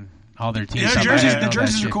 fucking all their teams. Yeah, the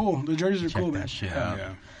jerseys are cool. The jerseys are Check cool, that man. shit Hell out.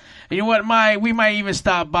 yeah. You know what? We might even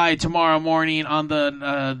stop by tomorrow morning on the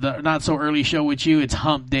not so early show with you. It's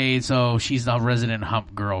Hump Day, so she's the resident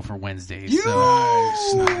hump girl for Wednesdays. So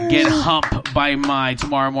Nice. get hump by my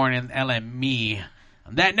tomorrow morning, LME.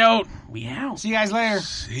 On that note, we out. See you guys later.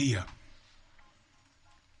 See ya.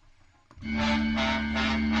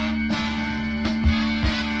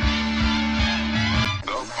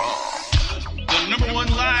 The number one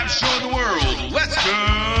live show in the world, West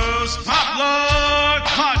Coast Pop Log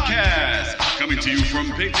Podcast. Coming to you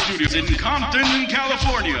from Pig Studios in Compton,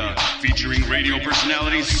 California. Featuring radio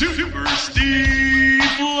personality Super Steve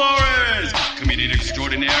Flores. Comedian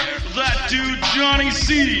extraordinaire, that dude Johnny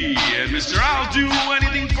C. And Mr. I'll Do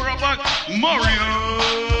Anything for a Buck, Mario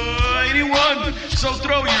 81. So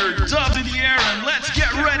throw your dubs in the air and let's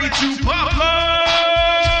get ready to pop love.